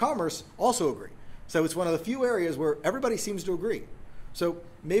Chamber of Commerce also agree. So it's one of the few areas where everybody seems to agree. So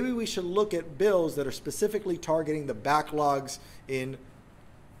maybe we should look at bills that are specifically targeting the backlogs in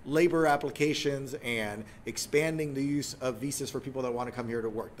labor applications and expanding the use of visas for people that want to come here to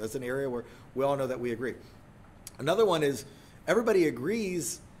work. That's an area where we all know that we agree. Another one is everybody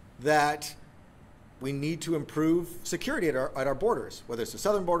agrees that we need to improve security at our borders, whether it's the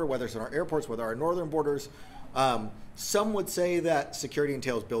southern border, whether it's in our airports, whether our northern borders. Some would say that security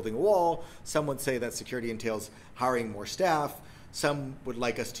entails building a wall. Some would say that security entails hiring more staff. Some would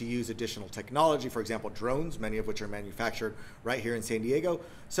like us to use additional technology, for example, drones, many of which are manufactured right here in San Diego.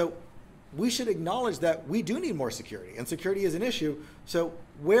 So we should acknowledge that we do need more security, and security is an issue. So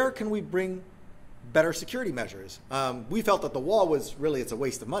where can we bring better security measures? We felt that the wall was really, it's a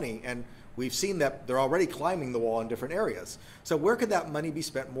waste of money, and we've seen that they're already climbing the wall in different areas. So where could that money be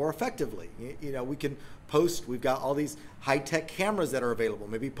spent more effectively? You know, we can post, we've got all these high-tech cameras that are available.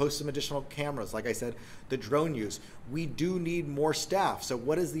 Maybe post some additional cameras. Like I said, the drone use. We do need more staff. So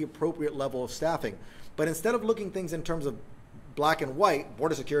what is the appropriate level of staffing? But instead of looking things in terms of black and white,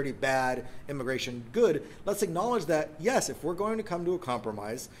 border security bad, immigration good, let's acknowledge that, yes, if we're going to come to a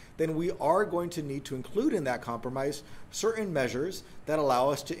compromise, then we are going to need to include in that compromise certain measures that allow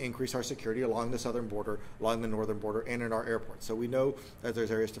us to increase our security along the southern border, along the northern border, and in our airports. So we know that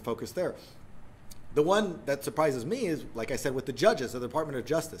there's areas to focus there. The one that surprises me is, like I said, with the judges of the Department of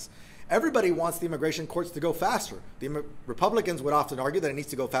Justice. Everybody wants the immigration courts to go faster. The Republicans would often argue that it needs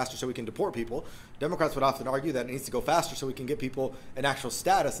to go faster so we can deport people. Democrats would often argue that it needs to go faster so we can get people an actual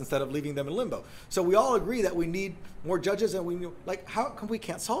status instead of leaving them in limbo. So we all agree that we need more judges, and how come we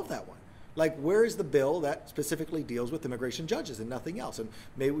can't solve that one? Like, where is the bill that specifically deals with immigration judges and nothing else? And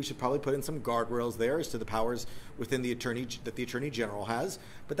maybe we should probably put in some guardrails there as to the powers within the Attorney General has.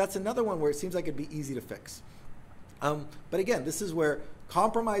 But that's another one where it seems like it'd be easy to fix. But again, this is where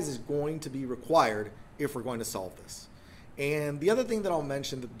compromise is going to be required if we're going to solve this. And the other thing that I'll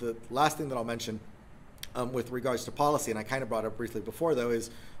mention, the last thing that I'll mention with regards to policy, and I kind of brought it up briefly before though, is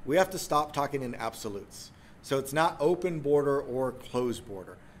we have to stop talking in absolutes. So it's not open border or closed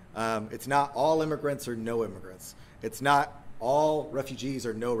border. It's not all immigrants or no immigrants. It's not all refugees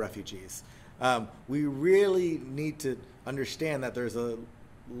or no refugees. We really need to understand that there's a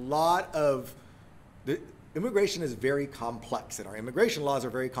lot of, immigration is very complex, and our immigration laws are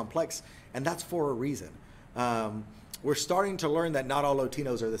very complex, and that's for a reason. We're starting to learn that not all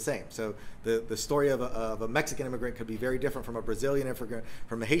Latinos are the same. So the story of a Mexican immigrant could be very different from a Brazilian immigrant,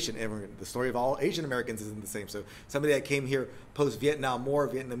 from a Haitian immigrant. The story of all Asian Americans isn't the same. So somebody that came here post-Vietnam War,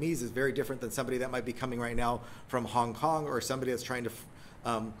 Vietnamese, is very different than somebody that might be coming right now from Hong Kong, or somebody that's trying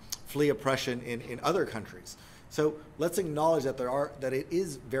to flee oppression in other countries. So let's acknowledge that that it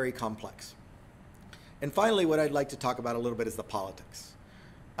is very complex. And finally, what I'd like to talk about a little bit is the politics.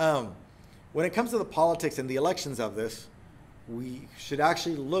 When it comes to the politics and the elections of this, we should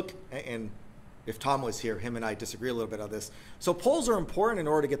actually look, and if Tom was here, him and I disagree a little bit on this. So polls are important in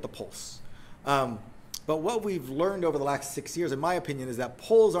order to get the pulse. But what we've learned over the last 6 years, in my opinion, is that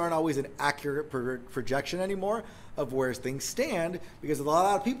polls aren't always an accurate projection anymore of where things stand, because there's a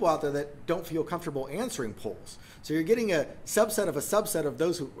lot of people out there that don't feel comfortable answering polls. So you're getting a subset of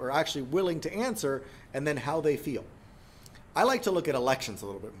those who are actually willing to answer, and then how they feel. I like to look at elections a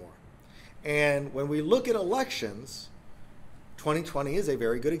little bit more. And when we look at elections, 2020 is a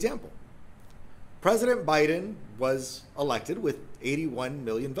very good example. President Biden was elected with 81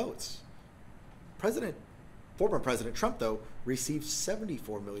 million votes. Former President Trump, though, received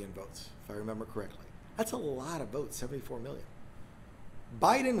 74 million votes, if I remember correctly. That's a lot of votes, 74 million.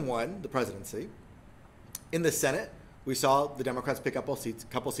 Biden won the presidency. In the Senate, we saw the Democrats pick up a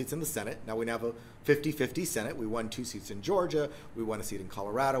couple seats in the Senate. Now we have a 50-50 Senate. We won 2 seats in Georgia. We won a seat in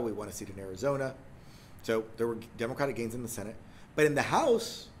Colorado. We won a seat in Arizona. So there were Democratic gains in the Senate. But in the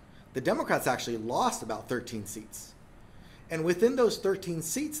House, the Democrats actually lost about 13 seats. And within those 13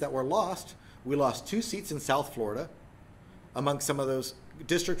 seats that were lost, we lost 2 seats in South Florida, among some of those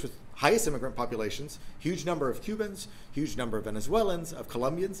districts with highest immigrant populations, huge number of Cubans, huge number of Venezuelans, of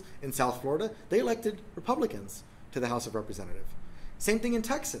Colombians in South Florida. They elected Republicans to the House of Representatives. Same thing in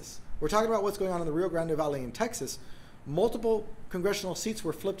Texas. We're talking about what's going on in the Rio Grande Valley in Texas. Multiple congressional seats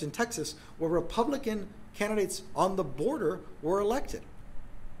were flipped in Texas where Republican candidates on the border were elected.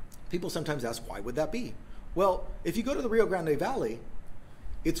 People sometimes ask, why would that be? Well, if you go to the Rio Grande Valley,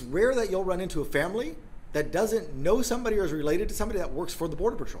 it's rare that you'll run into a family that doesn't know somebody or is related to somebody that works for the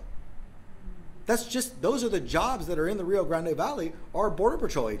Border Patrol. That's just, those are the jobs that are in the Rio Grande Valley, are Border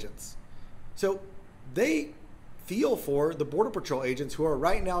Patrol agents. So they feel for the Border Patrol agents who are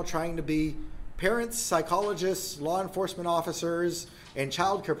right now trying to be parents, psychologists, law enforcement officers, and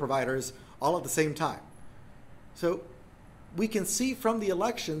child care providers all at the same time. So we can see from the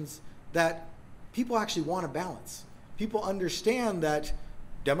elections that people actually want a balance. People understand that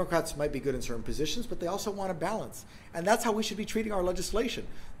Democrats might be good in certain positions, but they also want a balance. And that's how we should be treating our legislation.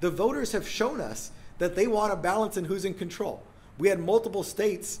 The voters have shown us that they want a balance in who's in control. We had multiple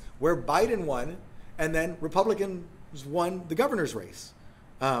states where Biden won, and then Republicans won the governor's race.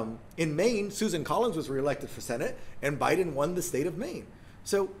 In Maine, Susan Collins was reelected for Senate, and Biden won the state of Maine.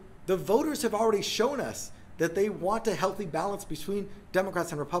 So the voters have already shown us that they want a healthy balance between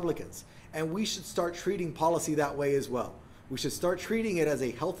Democrats and Republicans. And we should start treating policy that way as well. We should start treating it as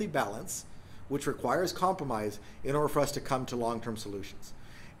a healthy balance, which requires compromise in order for us to come to long-term solutions.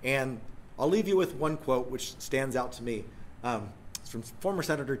 And I'll leave you with one quote which stands out to me. It's from former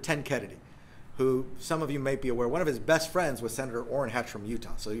Senator Ted Kennedy, who some of you may be aware, one of his best friends was Senator Orrin Hatch from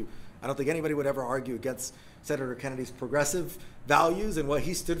Utah. So I don't think anybody would ever argue against Senator Kennedy's progressive values and what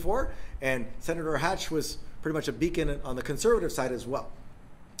he stood for. And Senator Hatch was pretty much a beacon on the conservative side as well.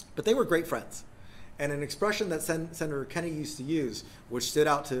 But they were great friends. And an expression that Senator Kennedy used to use, which stood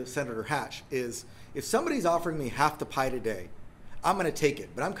out to Senator Hatch, is, if somebody's offering me half the pie today, I'm going to take it,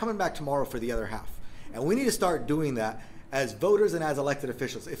 but I'm coming back tomorrow for the other half. And we need to start doing that as voters and as elected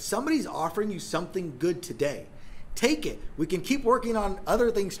officials. If somebody's offering you something good today, take it. We can keep working on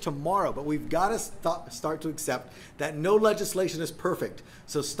other things tomorrow, but we've got to start to accept that no legislation is perfect.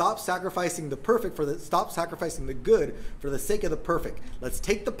 So stop sacrificing the perfect stop sacrificing the good for the sake of the perfect. Let's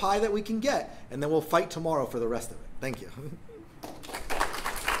take the pie that we can get, and then we'll fight tomorrow for the rest of it. Thank you.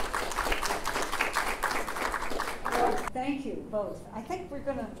 Thank you both. I think we're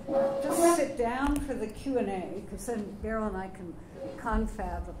going to just sit down for the Q&A, because then Beryl and I can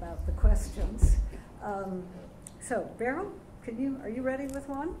confab about the questions. So, Beryl, are you ready with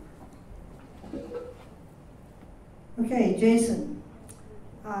one? Okay, Jason.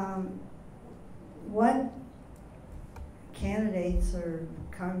 What candidates or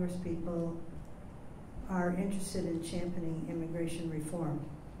congresspeople are interested in championing immigration reform?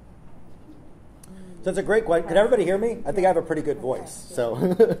 So that's a great question. Can everybody hear me? I think I have a pretty good voice. So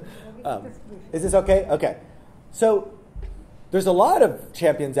is this okay? Okay. So there's a lot of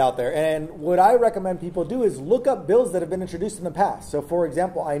champions out there, and what I recommend people do is look up bills that have been introduced in the past. So for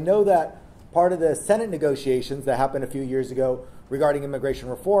example, I know that part of the Senate negotiations that happened a few years ago regarding immigration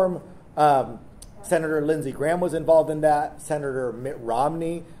reform, Senator Lindsey Graham was involved in that. Senator Mitt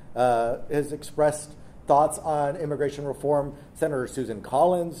Romney has expressed thoughts on immigration reform. Senator Susan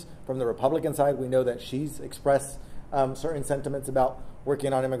Collins from the Republican side, we know that she's expressed certain sentiments about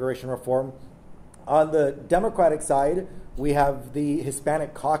working on immigration reform. On the Democratic side, we have the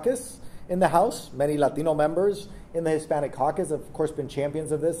Hispanic caucus in the House. Many Latino members in the Hispanic caucus have, of course, been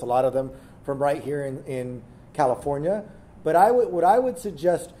champions of this, a lot of them from right here in California. But what I would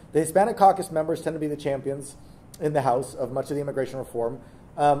suggest, the Hispanic caucus members tend to be the champions in the House of much of the immigration reform.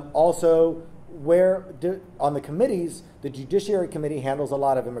 Also, on the committees, the Judiciary Committee handles a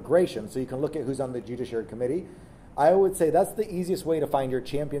lot of immigration, so you can look at who's on the Judiciary Committee. I would say that's the easiest way to find your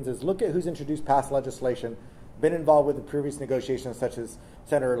champions, is look at who's introduced past legislation, been involved with the previous negotiations, such as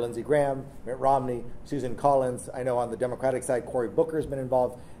Senator Lindsey Graham, Mitt Romney, Susan Collins. I know on the Democratic side, Cory Booker has been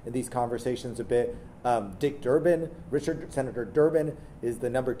involved in these conversations a bit. Dick Durbin, Senator Durbin is the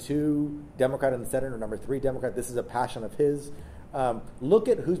number 2 Democrat in the Senate, or number 3 Democrat. This is a passion of his. Look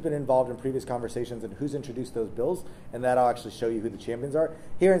at who's been involved in previous conversations and who's introduced those bills, and that'll actually show you who the champions are.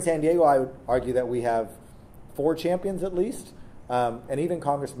 Here in San Diego, I would argue that we have 4 champions at least, and even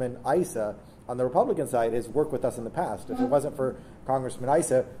Congressman Issa on the Republican side has worked with us in the past. If it wasn't for Congressman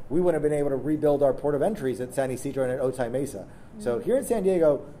Issa, we wouldn't have been able to rebuild our port of entries at San Ysidro and at Otay Mesa. So here in San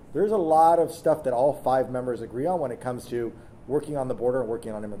Diego, there's a lot of stuff that all 5 members agree on when it comes to working on the border and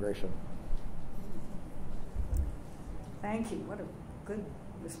working on immigration. Thank you. What a good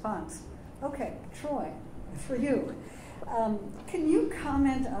response. Okay, Troy, for you. Can you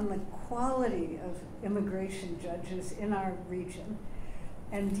comment on the quality of immigration judges in our region?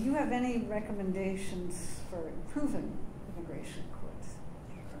 And do you have any recommendations for improving immigration courts?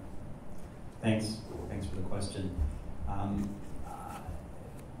 Thanks for the question.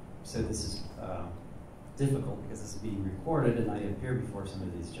 So this is difficult because this is being recorded and I appear before some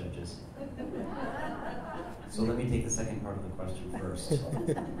of these judges. So let me take the second part of the question first.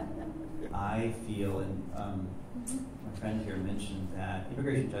 I feel, and my friend here mentioned that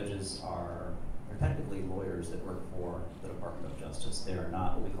immigration judges are technically lawyers that work for the Department of Justice. They are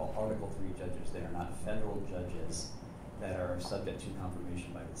not what we call Article III judges. They are not federal judges that are subject to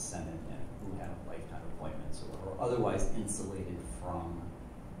confirmation by the Senate and who have lifetime appointments or otherwise insulated from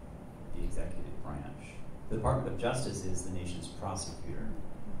the executive branch. The Department of Justice is the nation's prosecutor.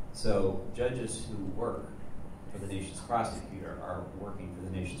 So judges who work for the nation's prosecutor are working for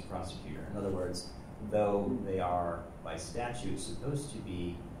the nation's prosecutor. In other words, though they are by statute supposed to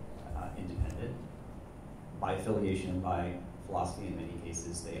be independent, by affiliation and by philosophy in many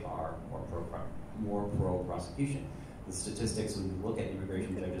cases, they are more pro-prosecution. The statistics, when you look at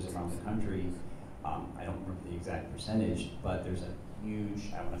immigration judges around the country, I don't remember the exact percentage, but there's a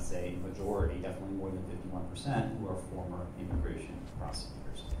huge, I want to say, majority, definitely more than 51%, who are former immigration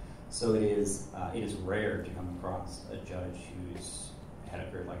prosecutors. So it is rare to come across a judge who's had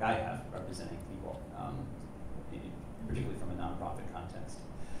a career like I have, representing people, particularly from a nonprofit context.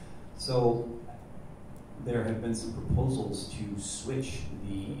 So there have been some proposals to switch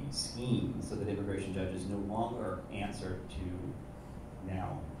the scheme so that immigration judges no longer answer to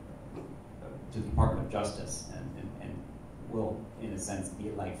the Department of Justice and will, in a sense,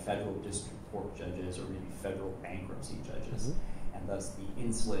 be like federal district court judges or maybe federal bankruptcy judges, and thus be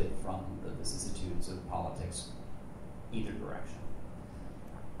insulated from the vicissitudes of politics either direction.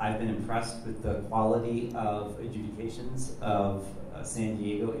 I've been impressed with the quality of adjudications of San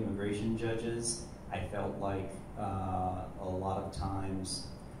Diego immigration judges. I felt like a lot of times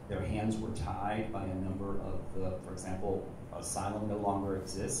their hands were tied by a number of the, for example, asylum no longer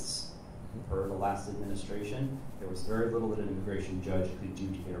exists per the last administration. There was very little that an immigration judge could do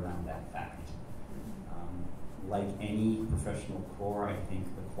to get around that fact. Like any professional corps, I think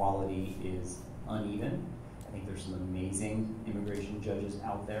the quality is uneven. I think there's some amazing immigration judges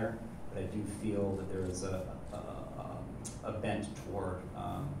out there, but I do feel that there is a bent toward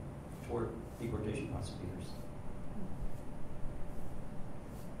deportation prosecutors.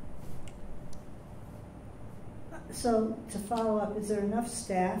 So to follow up, is there enough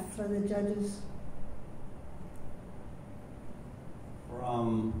staff for the judges?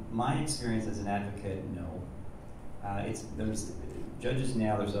 From my experience as an advocate, no. There's judges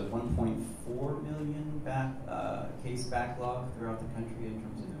now. There's a 1.4 million case backlog throughout the country in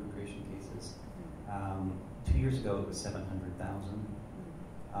terms of immigration cases. 2 years ago, it was 700,000.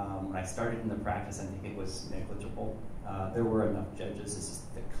 When I started in the practice, I think it was negligible. There were enough judges. This is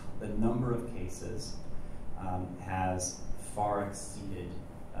the number of cases has far exceeded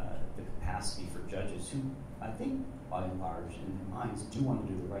the capacity for judges who, I think, by and large, in their minds, do want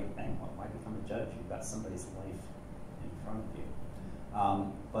to do the right thing. Well, why become a judge? You've got somebody's life in front of you.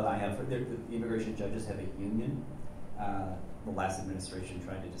 But I have heard the immigration judges have a union. The last administration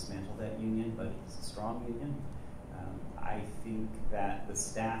tried to dismantle that union, but it's a strong union. I think that the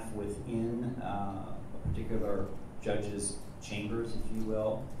staff within a particular judge's chambers, if you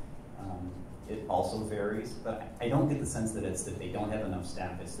will, it also varies, but I don't get the sense that it's that they don't have enough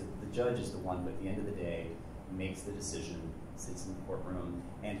staff. It's that the judge is the one, but at the end of the day, makes the decision, sits in the courtroom,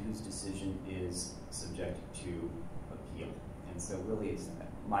 and whose decision is subject to appeal. And so really, it's,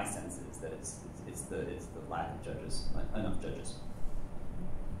 my sense is that it's the lack of judges, enough judges.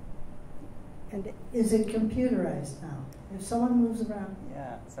 And is it computerized now? If someone moves around?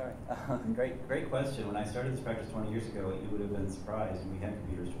 Yeah, sorry. Great question. When I started this practice 20 years ago, you would have been surprised, and we had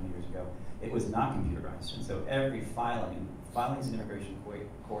computers 20 years ago. It was not computerized, and so every filings in immigration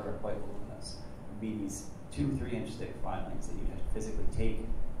court are quite voluminous. It would be these 2-3 inch thick filings that you have to physically take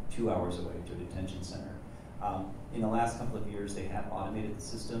 2 hours away to a detention center. In the last couple of years, they have automated the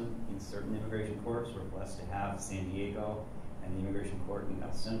system in certain immigration courts. We're blessed to have San Diego and the immigration court in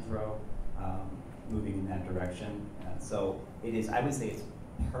El Centro moving in that direction. So it is, I would say it's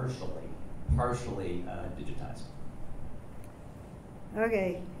partially digitized.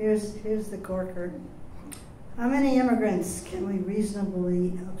 Okay, here's the corker. How many immigrants can we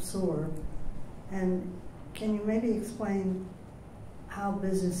reasonably absorb? And can you maybe explain how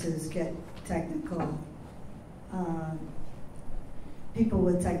businesses get technical people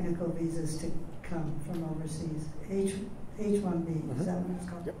with technical visas to come from overseas. H-1B, is that what it's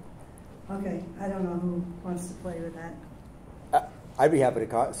called? Yep. Okay, I don't know who wants to play with that. I'd be happy to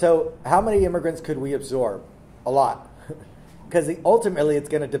call. So how many immigrants could we absorb? A lot. Because ultimately it's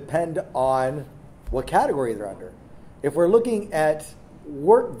going to depend on what category they're under. If we're looking at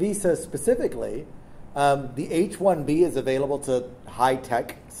work visas specifically, the H-1B is available to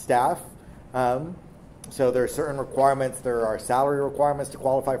high-tech staff. So there are certain requirements. There are salary requirements to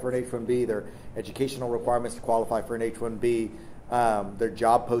qualify for an H-1B. There are educational requirements to qualify for an H-1B. There are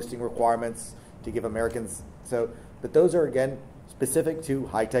job posting requirements to give Americans. But those are, again, specific to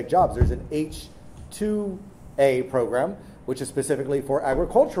high-tech jobs. There's an H-2A program, which is specifically for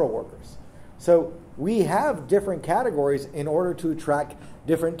agricultural workers. So we have different categories in order to attract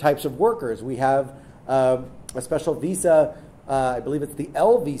different types of workers. We have a special visa, I believe it's the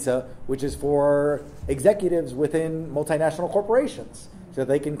L visa, which is for executives within multinational corporations. So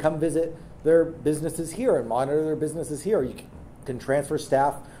they can come visit their businesses here and monitor their businesses here. You can transfer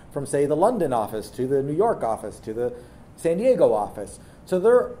staff from, say, the London office to the New York office to the San Diego office. So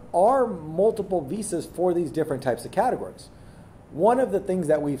there are multiple visas for these different types of categories. One of the things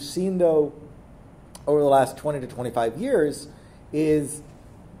that we've seen, though, over the last 20 to 25 years is,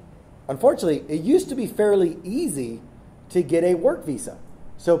 unfortunately, it used to be fairly easy to get a work visa.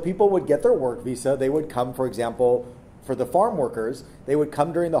 So people would get their work visa. They would come, for example, for the farm workers, they would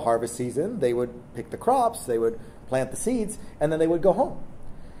come during the harvest season. They would pick the crops. They would plant the seeds, and then they would go home.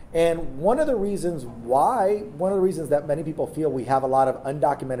 And one of the reasons that many people feel we have a lot of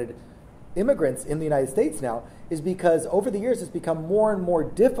undocumented immigrants in the United States now is because over the years it's become more and more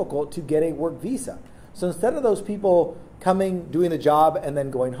difficult to get a work visa. So instead of those people coming, doing the job, and then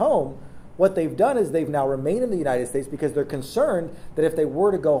going home, what they've done is they've now remained in the United States because they're concerned that if they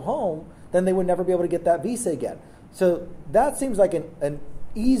were to go home, then they would never be able to get that visa again. So that seems like an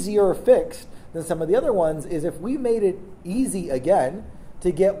easier fix than some of the other ones. Is if we made it easy again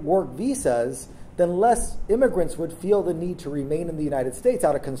to get work visas, then less immigrants would feel the need to remain in the United States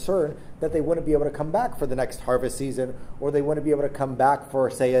out of concern that they wouldn't be able to come back for the next harvest season, or they wouldn't be able to come back for,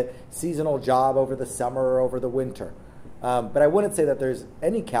 say, a seasonal job over the summer or over the winter. But I wouldn't say that there's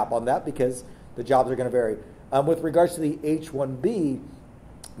any cap on that because the jobs are going to vary. With regards to the H-1B,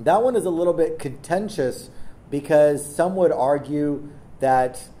 that one is a little bit contentious because some would argue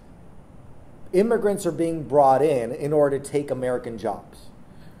that immigrants are being brought in order to take American jobs.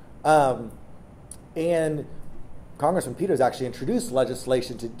 And Congressman Peters actually introduced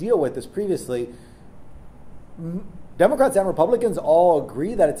legislation to deal with this previously. Democrats and Republicans all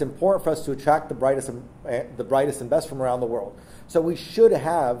agree that it's important for us to attract the brightest and best from around the world. So we should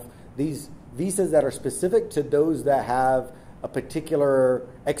have these visas that are specific to those that have a particular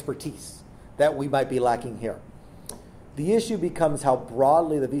expertise that we might be lacking here. The issue becomes how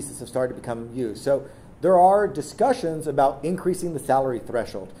broadly the visas have started to become used. So there are discussions about increasing the salary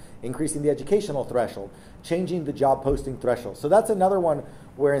threshold, increasing the educational threshold, changing the job posting threshold. So that's another one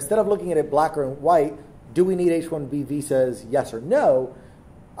where instead of looking at it black or white, do we need H-1B visas, yes or no?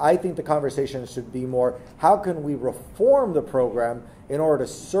 I think the conversation should be more, how can we reform the program in order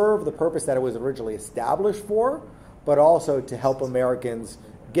to serve the purpose that it was originally established for, but also to help Americans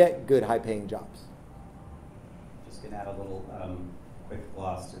get good, high-paying jobs? Just going to add a little quick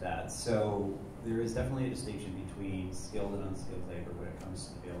gloss to that. So there is definitely a distinction between skilled and unskilled labor when it comes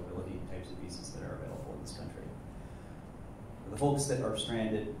to the availability and types of visas that are available in this country. The folks that are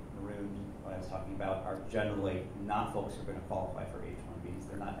stranded, marooned, what I was talking about, are generally not folks who are going to qualify for H-1Bs.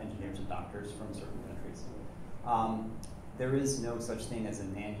 They're not engineers and doctors from certain countries. There is no such thing as a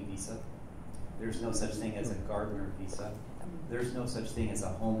nanny visa. There's no such thing as a gardener visa. There's no such thing as a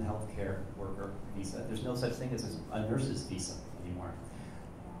home health care worker visa. There's no such thing as a nurse's visa anymore.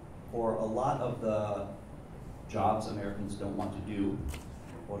 For a lot of the jobs Americans don't want to do,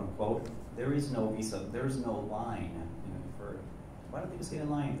 quote unquote, there is no visa, there's no line. Why don't they just get in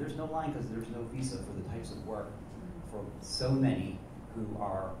line? There's no line because there's no visa for the types of work for so many who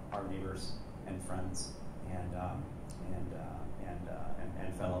are our neighbors and friends and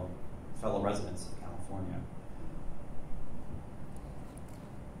fellow residents of California.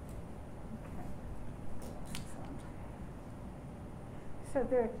 So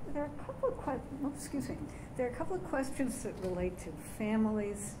there are a couple of There are a couple of questions that relate to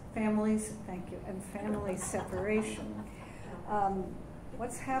families, thank you, and family separation.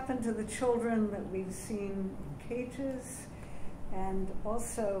 What's happened to the children that we've seen in cages? And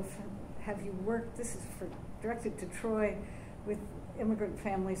also, have you worked, this is directed to Troy, with immigrant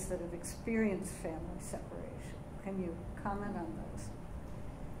families that have experienced family separation? Can you comment on those?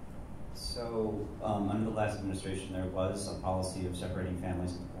 So under the last administration, there was a policy of separating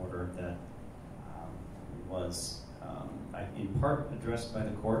families at the border that was in part addressed by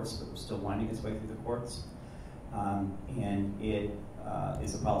the courts, but was still winding its way through the courts. And it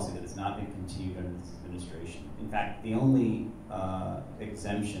is a policy that has not been continued under this administration. In fact, the only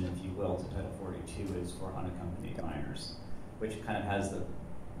exemption, if you will, to Title 42 is for unaccompanied minors, which kind of has the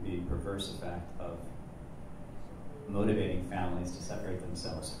perverse effect of motivating families to separate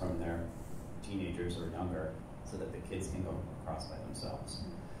themselves from their teenagers or younger so that the kids can go across by themselves.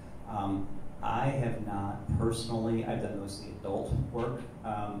 I have not personally, I've done mostly adult work.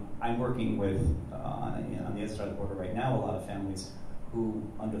 I'm working with, on the other side of the border right now, a lot of families who,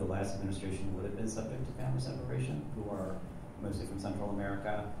 under the last administration, would have been subject to family separation, who are mostly from Central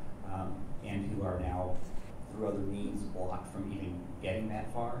America, and who are now, through other means, blocked from even getting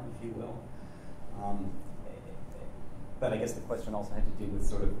that far, if you will. But I guess the question also had to do with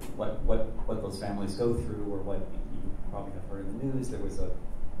sort of what those families go through, or what you probably have heard in the news. There was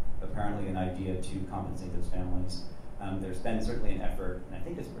apparently an idea to compensate those families. There's been certainly an effort, and I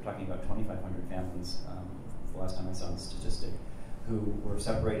think we're talking about 2,500 families, the last time I saw the statistic, who were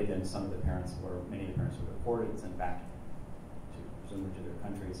separated, and many of the parents were deported and sent back presumably to their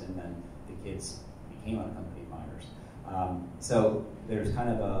countries, and then the kids became unaccompanied minors. So there's kind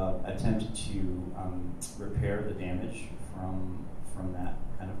of an attempt to repair the damage from that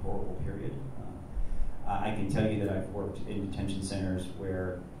kind of horrible period. I can tell you that I've worked in detention centers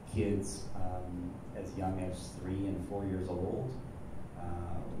where kids as young as 3 and 4 years old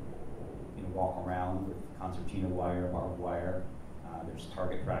walk around with concertina wire, barbed wire. There's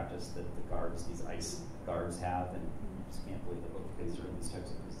target practice that these ICE guards have, and you just can't believe that little kids are in these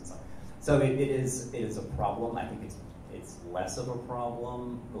types of prisons. So it is a problem. I think it's less of a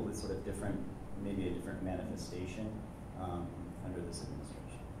problem, but with sort of maybe a different manifestation under this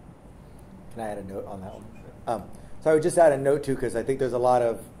administration. Can I add a note on that one? So I would just add a note too, because I think there's a lot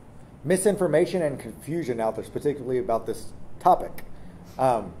of misinformation and confusion out there, particularly about this topic.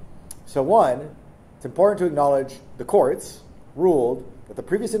 So one, it's important to acknowledge the courts ruled that the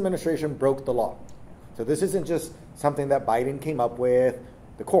previous administration broke the law. So this isn't just something that Biden came up with.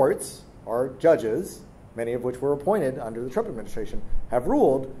 The courts, or judges, many of which were appointed under the Trump administration, have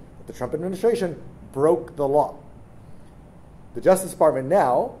ruled that the Trump administration broke the law. The Justice Department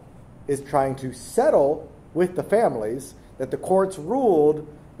now is trying to settle with the families that the courts ruled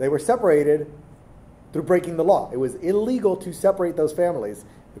they were separated through breaking the law. It was illegal to separate those families.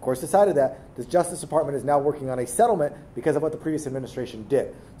 The courts decided that. The Justice Department is now working on a settlement because of what the previous administration did.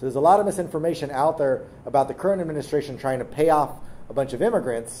 So there's a lot of misinformation out there about the current administration trying to pay off a bunch of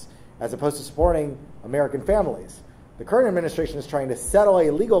immigrants as opposed to supporting American families. The current administration is trying to settle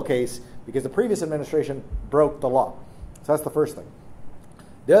a legal case because the previous administration broke the law. So that's the first thing.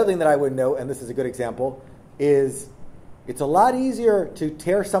 The other thing that I would note, and this is a good example, is it's a lot easier to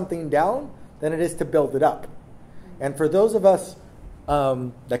tear something down than it is to build it up. And for those of us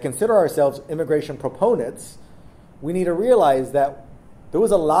that consider ourselves immigration proponents, we need to realize that there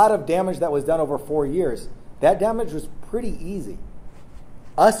was a lot of damage that was done over 4 years. That damage was pretty easy.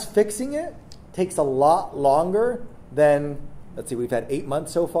 Us fixing it takes a lot longer than, we've had 8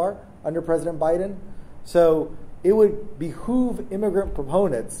 months so far under President Biden. So it would behoove immigrant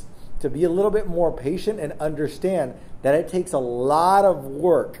proponents to be a little bit more patient and understand that it takes a lot of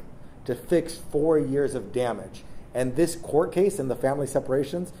work to fix 4 years of damage. And this court case and the family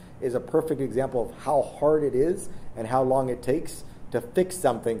separations is a perfect example of how hard it is and how long it takes to fix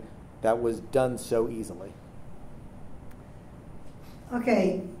something that was done so easily.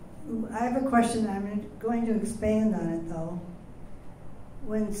 Okay, I have a question. I'm going to expand on it, though.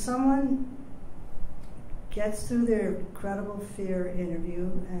 When someone gets through their credible fear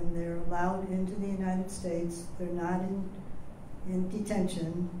interview and they're allowed into the United States, they're not in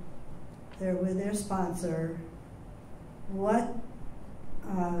detention, they're with their sponsor, what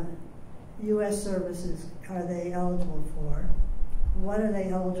U.S. services are they eligible for? What are they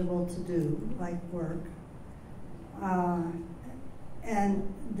eligible to do, like work?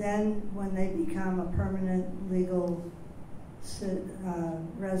 And then when they become a permanent legal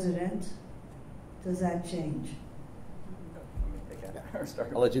resident, does that change?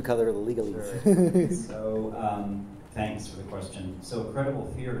 I'll let you cover the legalese. Sure. So thanks for the question. So a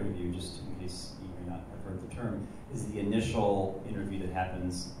credible fear interview, just in case you may not have heard the term, is the initial interview that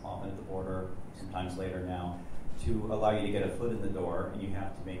happens often at the border, sometimes later now, to allow you to get a foot in the door, and you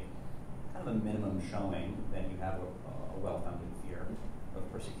have to make kind of a minimum showing that you have a well-founded fear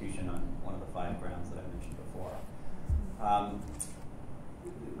of persecution on one of the 5 grounds that I mentioned before.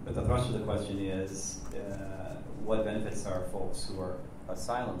 But the thrust of the question is, what benefits are folks who are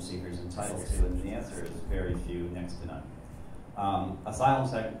asylum seekers entitled to? And the answer is very few, next to none.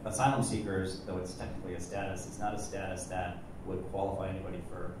 Asylum seekers, though it's technically a status, it's not a status that would qualify anybody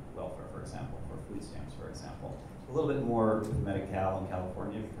for welfare, for example, for food stamps, for example. A little bit more with Medi-Cal in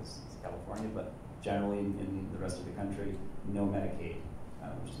California because it's California, but generally in the rest of the country, no Medicaid,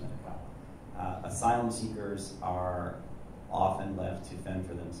 which is Medi-Cal. Asylum seekers are often left to fend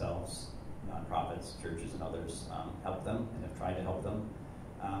for themselves. Nonprofits, churches, and others help them and have tried to help them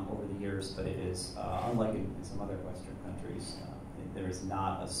over the years, but it is, unlike in some other Western countries, there is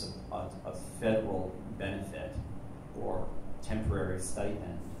not a federal benefit or temporary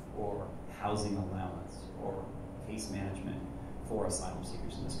stipend or housing allowance or case management for asylum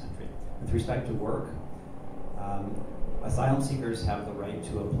seekers in this country. With respect to work, asylum seekers have the right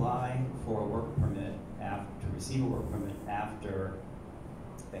to apply for a work permit, to receive a work permit after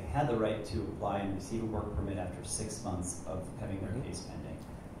they had the right to apply and receive a work permit after 6 months of having their case pending.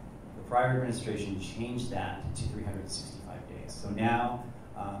 The prior administration changed that to 365 days. So now,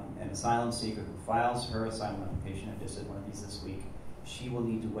 an asylum seeker who files her asylum application, I just did one of these this week, she will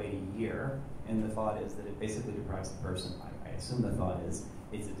need to wait a year, and the thought is that it basically deprives the person, I assume the thought is,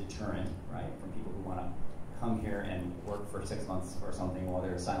 it's a deterrent, right, from people who want to come here and work for 6 months or something while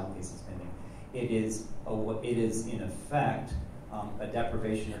their asylum case is pending. It is in effect, a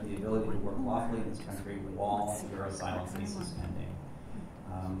deprivation of the ability to work lawfully in this country while your asylum case is pending.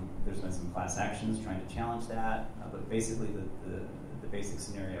 There's been some class actions trying to challenge that, but basically the basic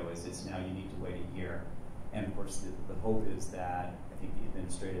scenario is it's now you need to wait a year. And of course the hope is that, I think the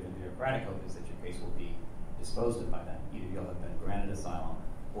administrative and bureaucratic hope is that your case will be disposed of by then. Either you'll have been granted asylum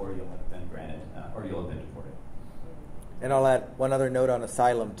or you'll have been granted, or you'll have been deported. And I'll add one other note on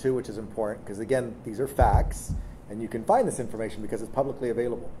asylum too, which is important, because again, these are facts. And you can find this information because it's publicly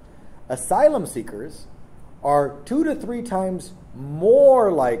available. Asylum seekers are 2 to 3 times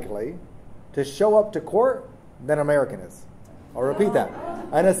more likely to show up to court than an American is. I'll repeat that.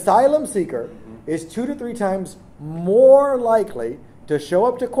 An asylum seeker is 2 to 3 times more likely to show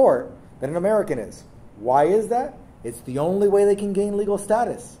up to court than an American is. Why is that? It's the only way they can gain legal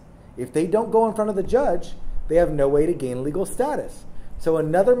status. If they don't go in front of the judge, they have no way to gain legal status. So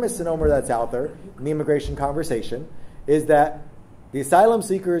another misnomer that's out there in the immigration conversation is that the asylum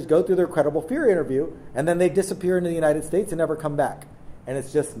seekers go through their credible fear interview and then they disappear into the United States and never come back. And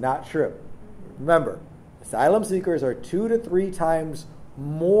it's just not true. Remember, asylum seekers are 2 to 3 times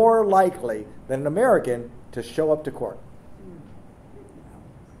more likely than an American to show up to court.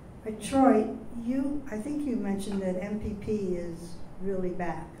 Troy, I think you mentioned that MPP is really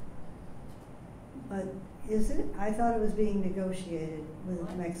back. But is it? I thought it was being negotiated with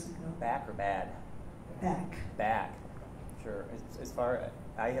Mexico. Back or bad? Back. Back. Sure. As far,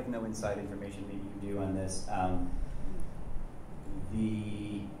 I have no inside information. Maybe you do on this.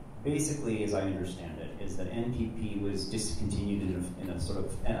 Basically, as I understand it, is that NPP was discontinued in a sort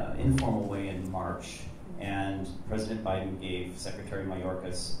of informal way in March, and President Biden gave Secretary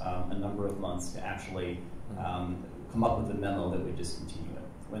Mayorkas a number of months to actually come up with a memo that would discontinue it.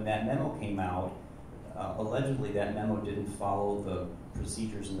 When that memo came out, allegedly that memo didn't follow the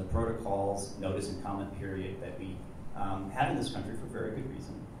procedures and the protocols, notice and comment period that we have in this country for very good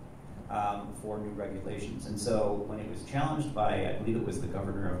reason. For new regulations. And so when it was challenged by, I believe it was the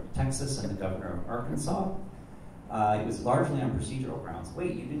governor of Texas and the governor of Arkansas, it was largely on procedural grounds.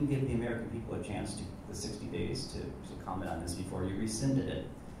 Wait, you didn't give the American people a chance to, the 60 days to comment on this before you rescinded it.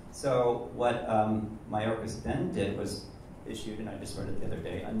 So what Mayorkas then did was issued, and I just read it the other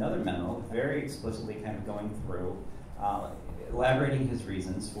day, another memo, very explicitly kind of going through, elaborating his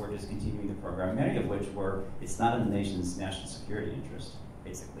reasons for discontinuing the program, many of which were, it's not in the nation's national security interest.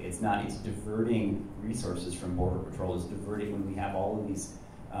 Basically, it's diverting resources from Border Patrol. It's diverting when we have all of these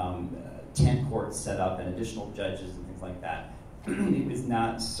tent courts set up and additional judges and things like that. It was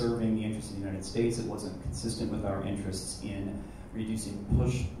not serving the interests of the United States. It wasn't consistent with our interests in reducing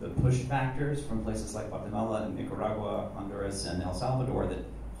the push factors from places like Guatemala and Nicaragua, Honduras, and El Salvador that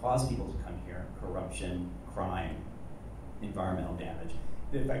cause people to come here: corruption, crime, environmental damage.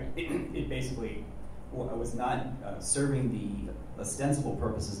 In fact, it basically was not serving the ostensible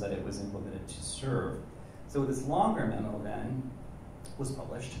purposes that it was implemented to serve. So this longer memo then was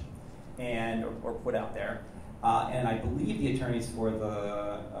published and or put out there, and I believe the attorneys for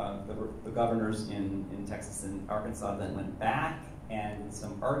the governors in Texas and Arkansas then went back and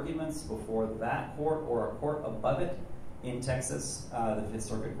some arguments before that court or a court above it in Texas, the Fifth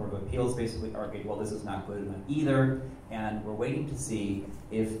Circuit Court of Appeals basically argued, well, this is not good enough either, and we're waiting to see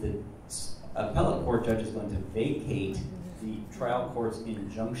if the appellate court judge is going to vacate the trial court's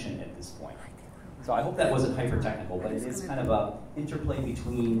injunction at this point. So I hope that wasn't hyper-technical, but it is kind of a interplay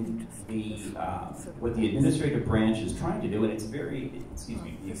between the what the administrative branch is trying to do, and it's very,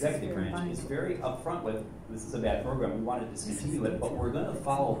 the executive branch is very upfront with, this is a bad program, we want to discontinue it, but we're going to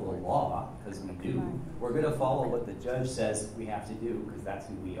follow the law, because we do. We're going to follow what the judge says we have to do, because that's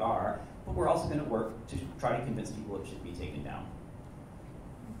who we are, but we're also going to work to try to convince people it should be taken down.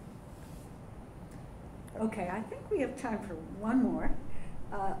 Okay, I think we have time for one more.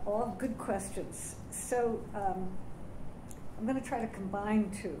 All good questions. So I'm going to try to combine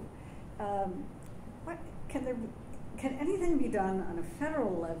two. Can anything be done on a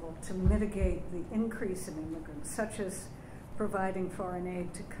federal level to mitigate the increase in immigrants, such as providing foreign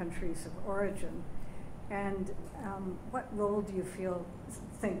aid to countries of origin? And what role do you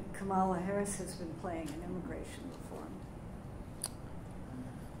think Kamala Harris has been playing in immigration reform?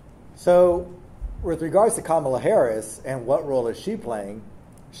 So, with regards to Kamala Harris and what role is she playing,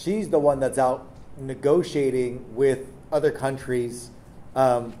 she's the one that's out negotiating with other countries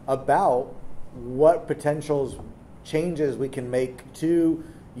about what potential changes we can make to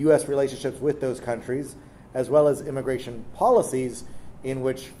U.S. relationships with those countries, as well as immigration policies in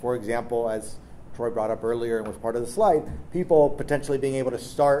which, for example, as Troy brought up earlier and was part of the slide, people potentially being able to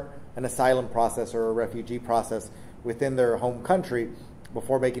start an asylum process or a refugee process within their home country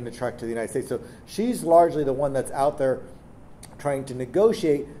before making the trek to the United States. So she's largely the one that's out there trying to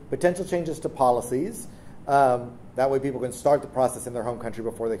negotiate potential changes to policies. That way people can start the process in their home country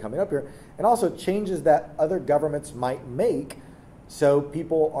before they come up here. And also changes that other governments might make so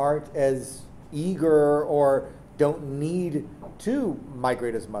people aren't as eager or don't need to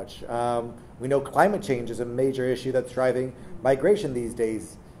migrate as much. We know climate change is a major issue that's driving migration these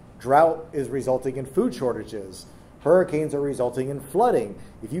days. Drought is resulting in food shortages. Hurricanes are resulting in flooding.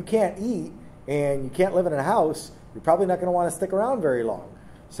 If you can't eat and you can't live in a house, you're probably not going to want to stick around very long.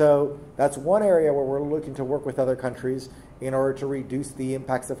 So that's one area where we're looking to work with other countries in order to reduce the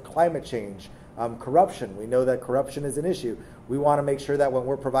impacts of climate change. Corruption, we know that corruption is an issue. We want to make sure that when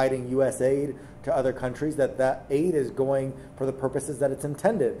we're providing U.S. aid to other countries, that that aid is going for the purposes that it's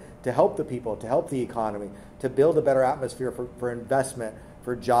intended, to help the people, to help the economy, to build a better atmosphere for investment,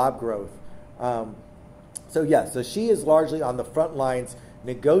 for job growth. So she is largely on the front lines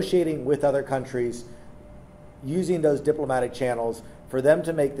negotiating with other countries, using those diplomatic channels for them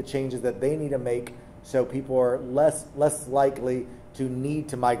to make the changes that they need to make so people are less likely to need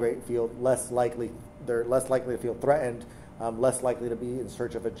to migrate, they're less likely to feel threatened, less likely to be in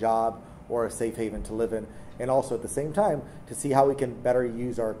search of a job or a safe haven to live in, and also at the same time to see how we can better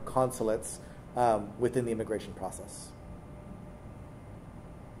use our consulates within the immigration process.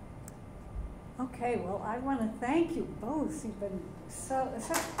 Okay, well, I want to thank you both. You've been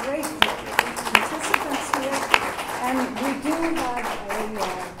such great participants here. And we do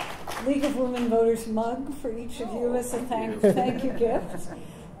have a League of Women Voters mug for each of you as a thank you gift.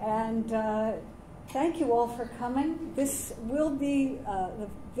 And thank you all for coming. This will be the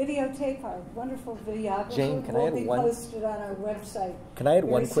videotape, our wonderful videographer, Jane, can will I add be one? Posted on our website. Can I add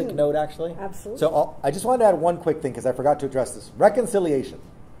very one quick soon. note, actually? Absolutely. So I just wanted to add one quick thing because I forgot to address this. Reconciliation.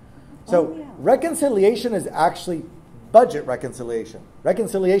 So yeah. reconciliation is actually budget reconciliation.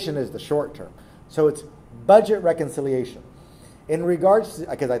 Reconciliation is the short term. So it's budget reconciliation. In regards to,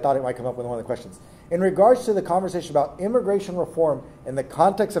 because I thought it might come up with one of the questions, in regards to the conversation about immigration reform in the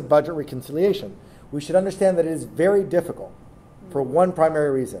context of budget reconciliation, we should understand that it is very difficult for one primary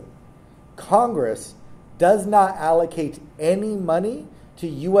reason. Congress does not allocate any money to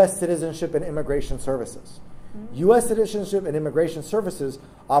U.S. citizenship and immigration services. U.S. citizenship and immigration services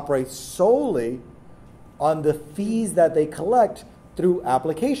operate solely on the fees that they collect through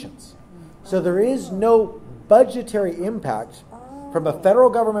applications. So there is no budgetary impact from a federal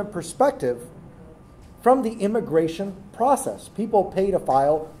government perspective from the immigration process. People pay to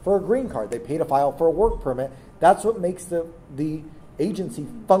file for a green card. They pay to file for a work permit. That's what makes the agency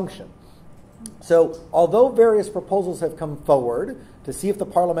function. So although various proposals have come forward to see if the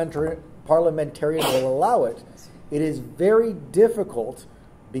parliamentarian will allow it, it is very difficult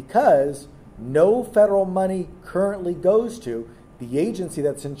because no federal money currently goes to the agency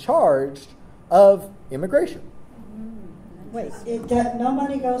that's in charge of immigration. Wait, no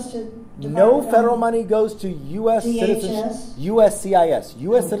money goes to... No federal money goes to U.S. citizenship, USCIS,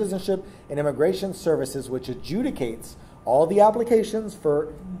 U.S. Citizenship and Immigration Services, which adjudicates all the applications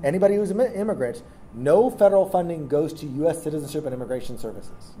for anybody who's an immigrant. No federal funding goes to U.S. Citizenship and Immigration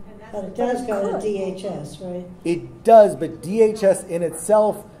Services. But it does go to DHS, right? It does, but DHS in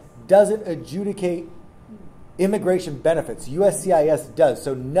itself doesn't adjudicate immigration benefits. USCIS does.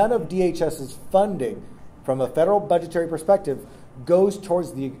 So none of DHS's funding from a federal budgetary perspective goes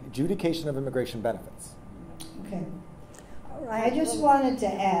towards the adjudication of immigration benefits. Okay. I just wanted to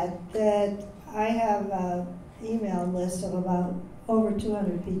add that I have an email list of about over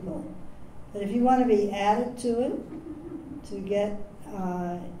 200 people. But if you want to be added to it, to get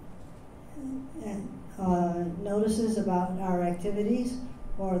notices about our activities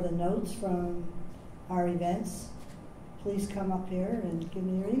or the notes from our events, please come up here and give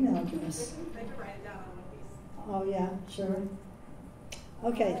me your email address. They could write it down on a piece. Oh, yeah, sure.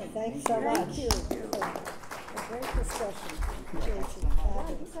 Okay, thanks so much. Thank you for a great discussion, Jason.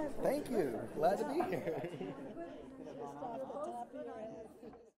 Thank you. Glad to be here.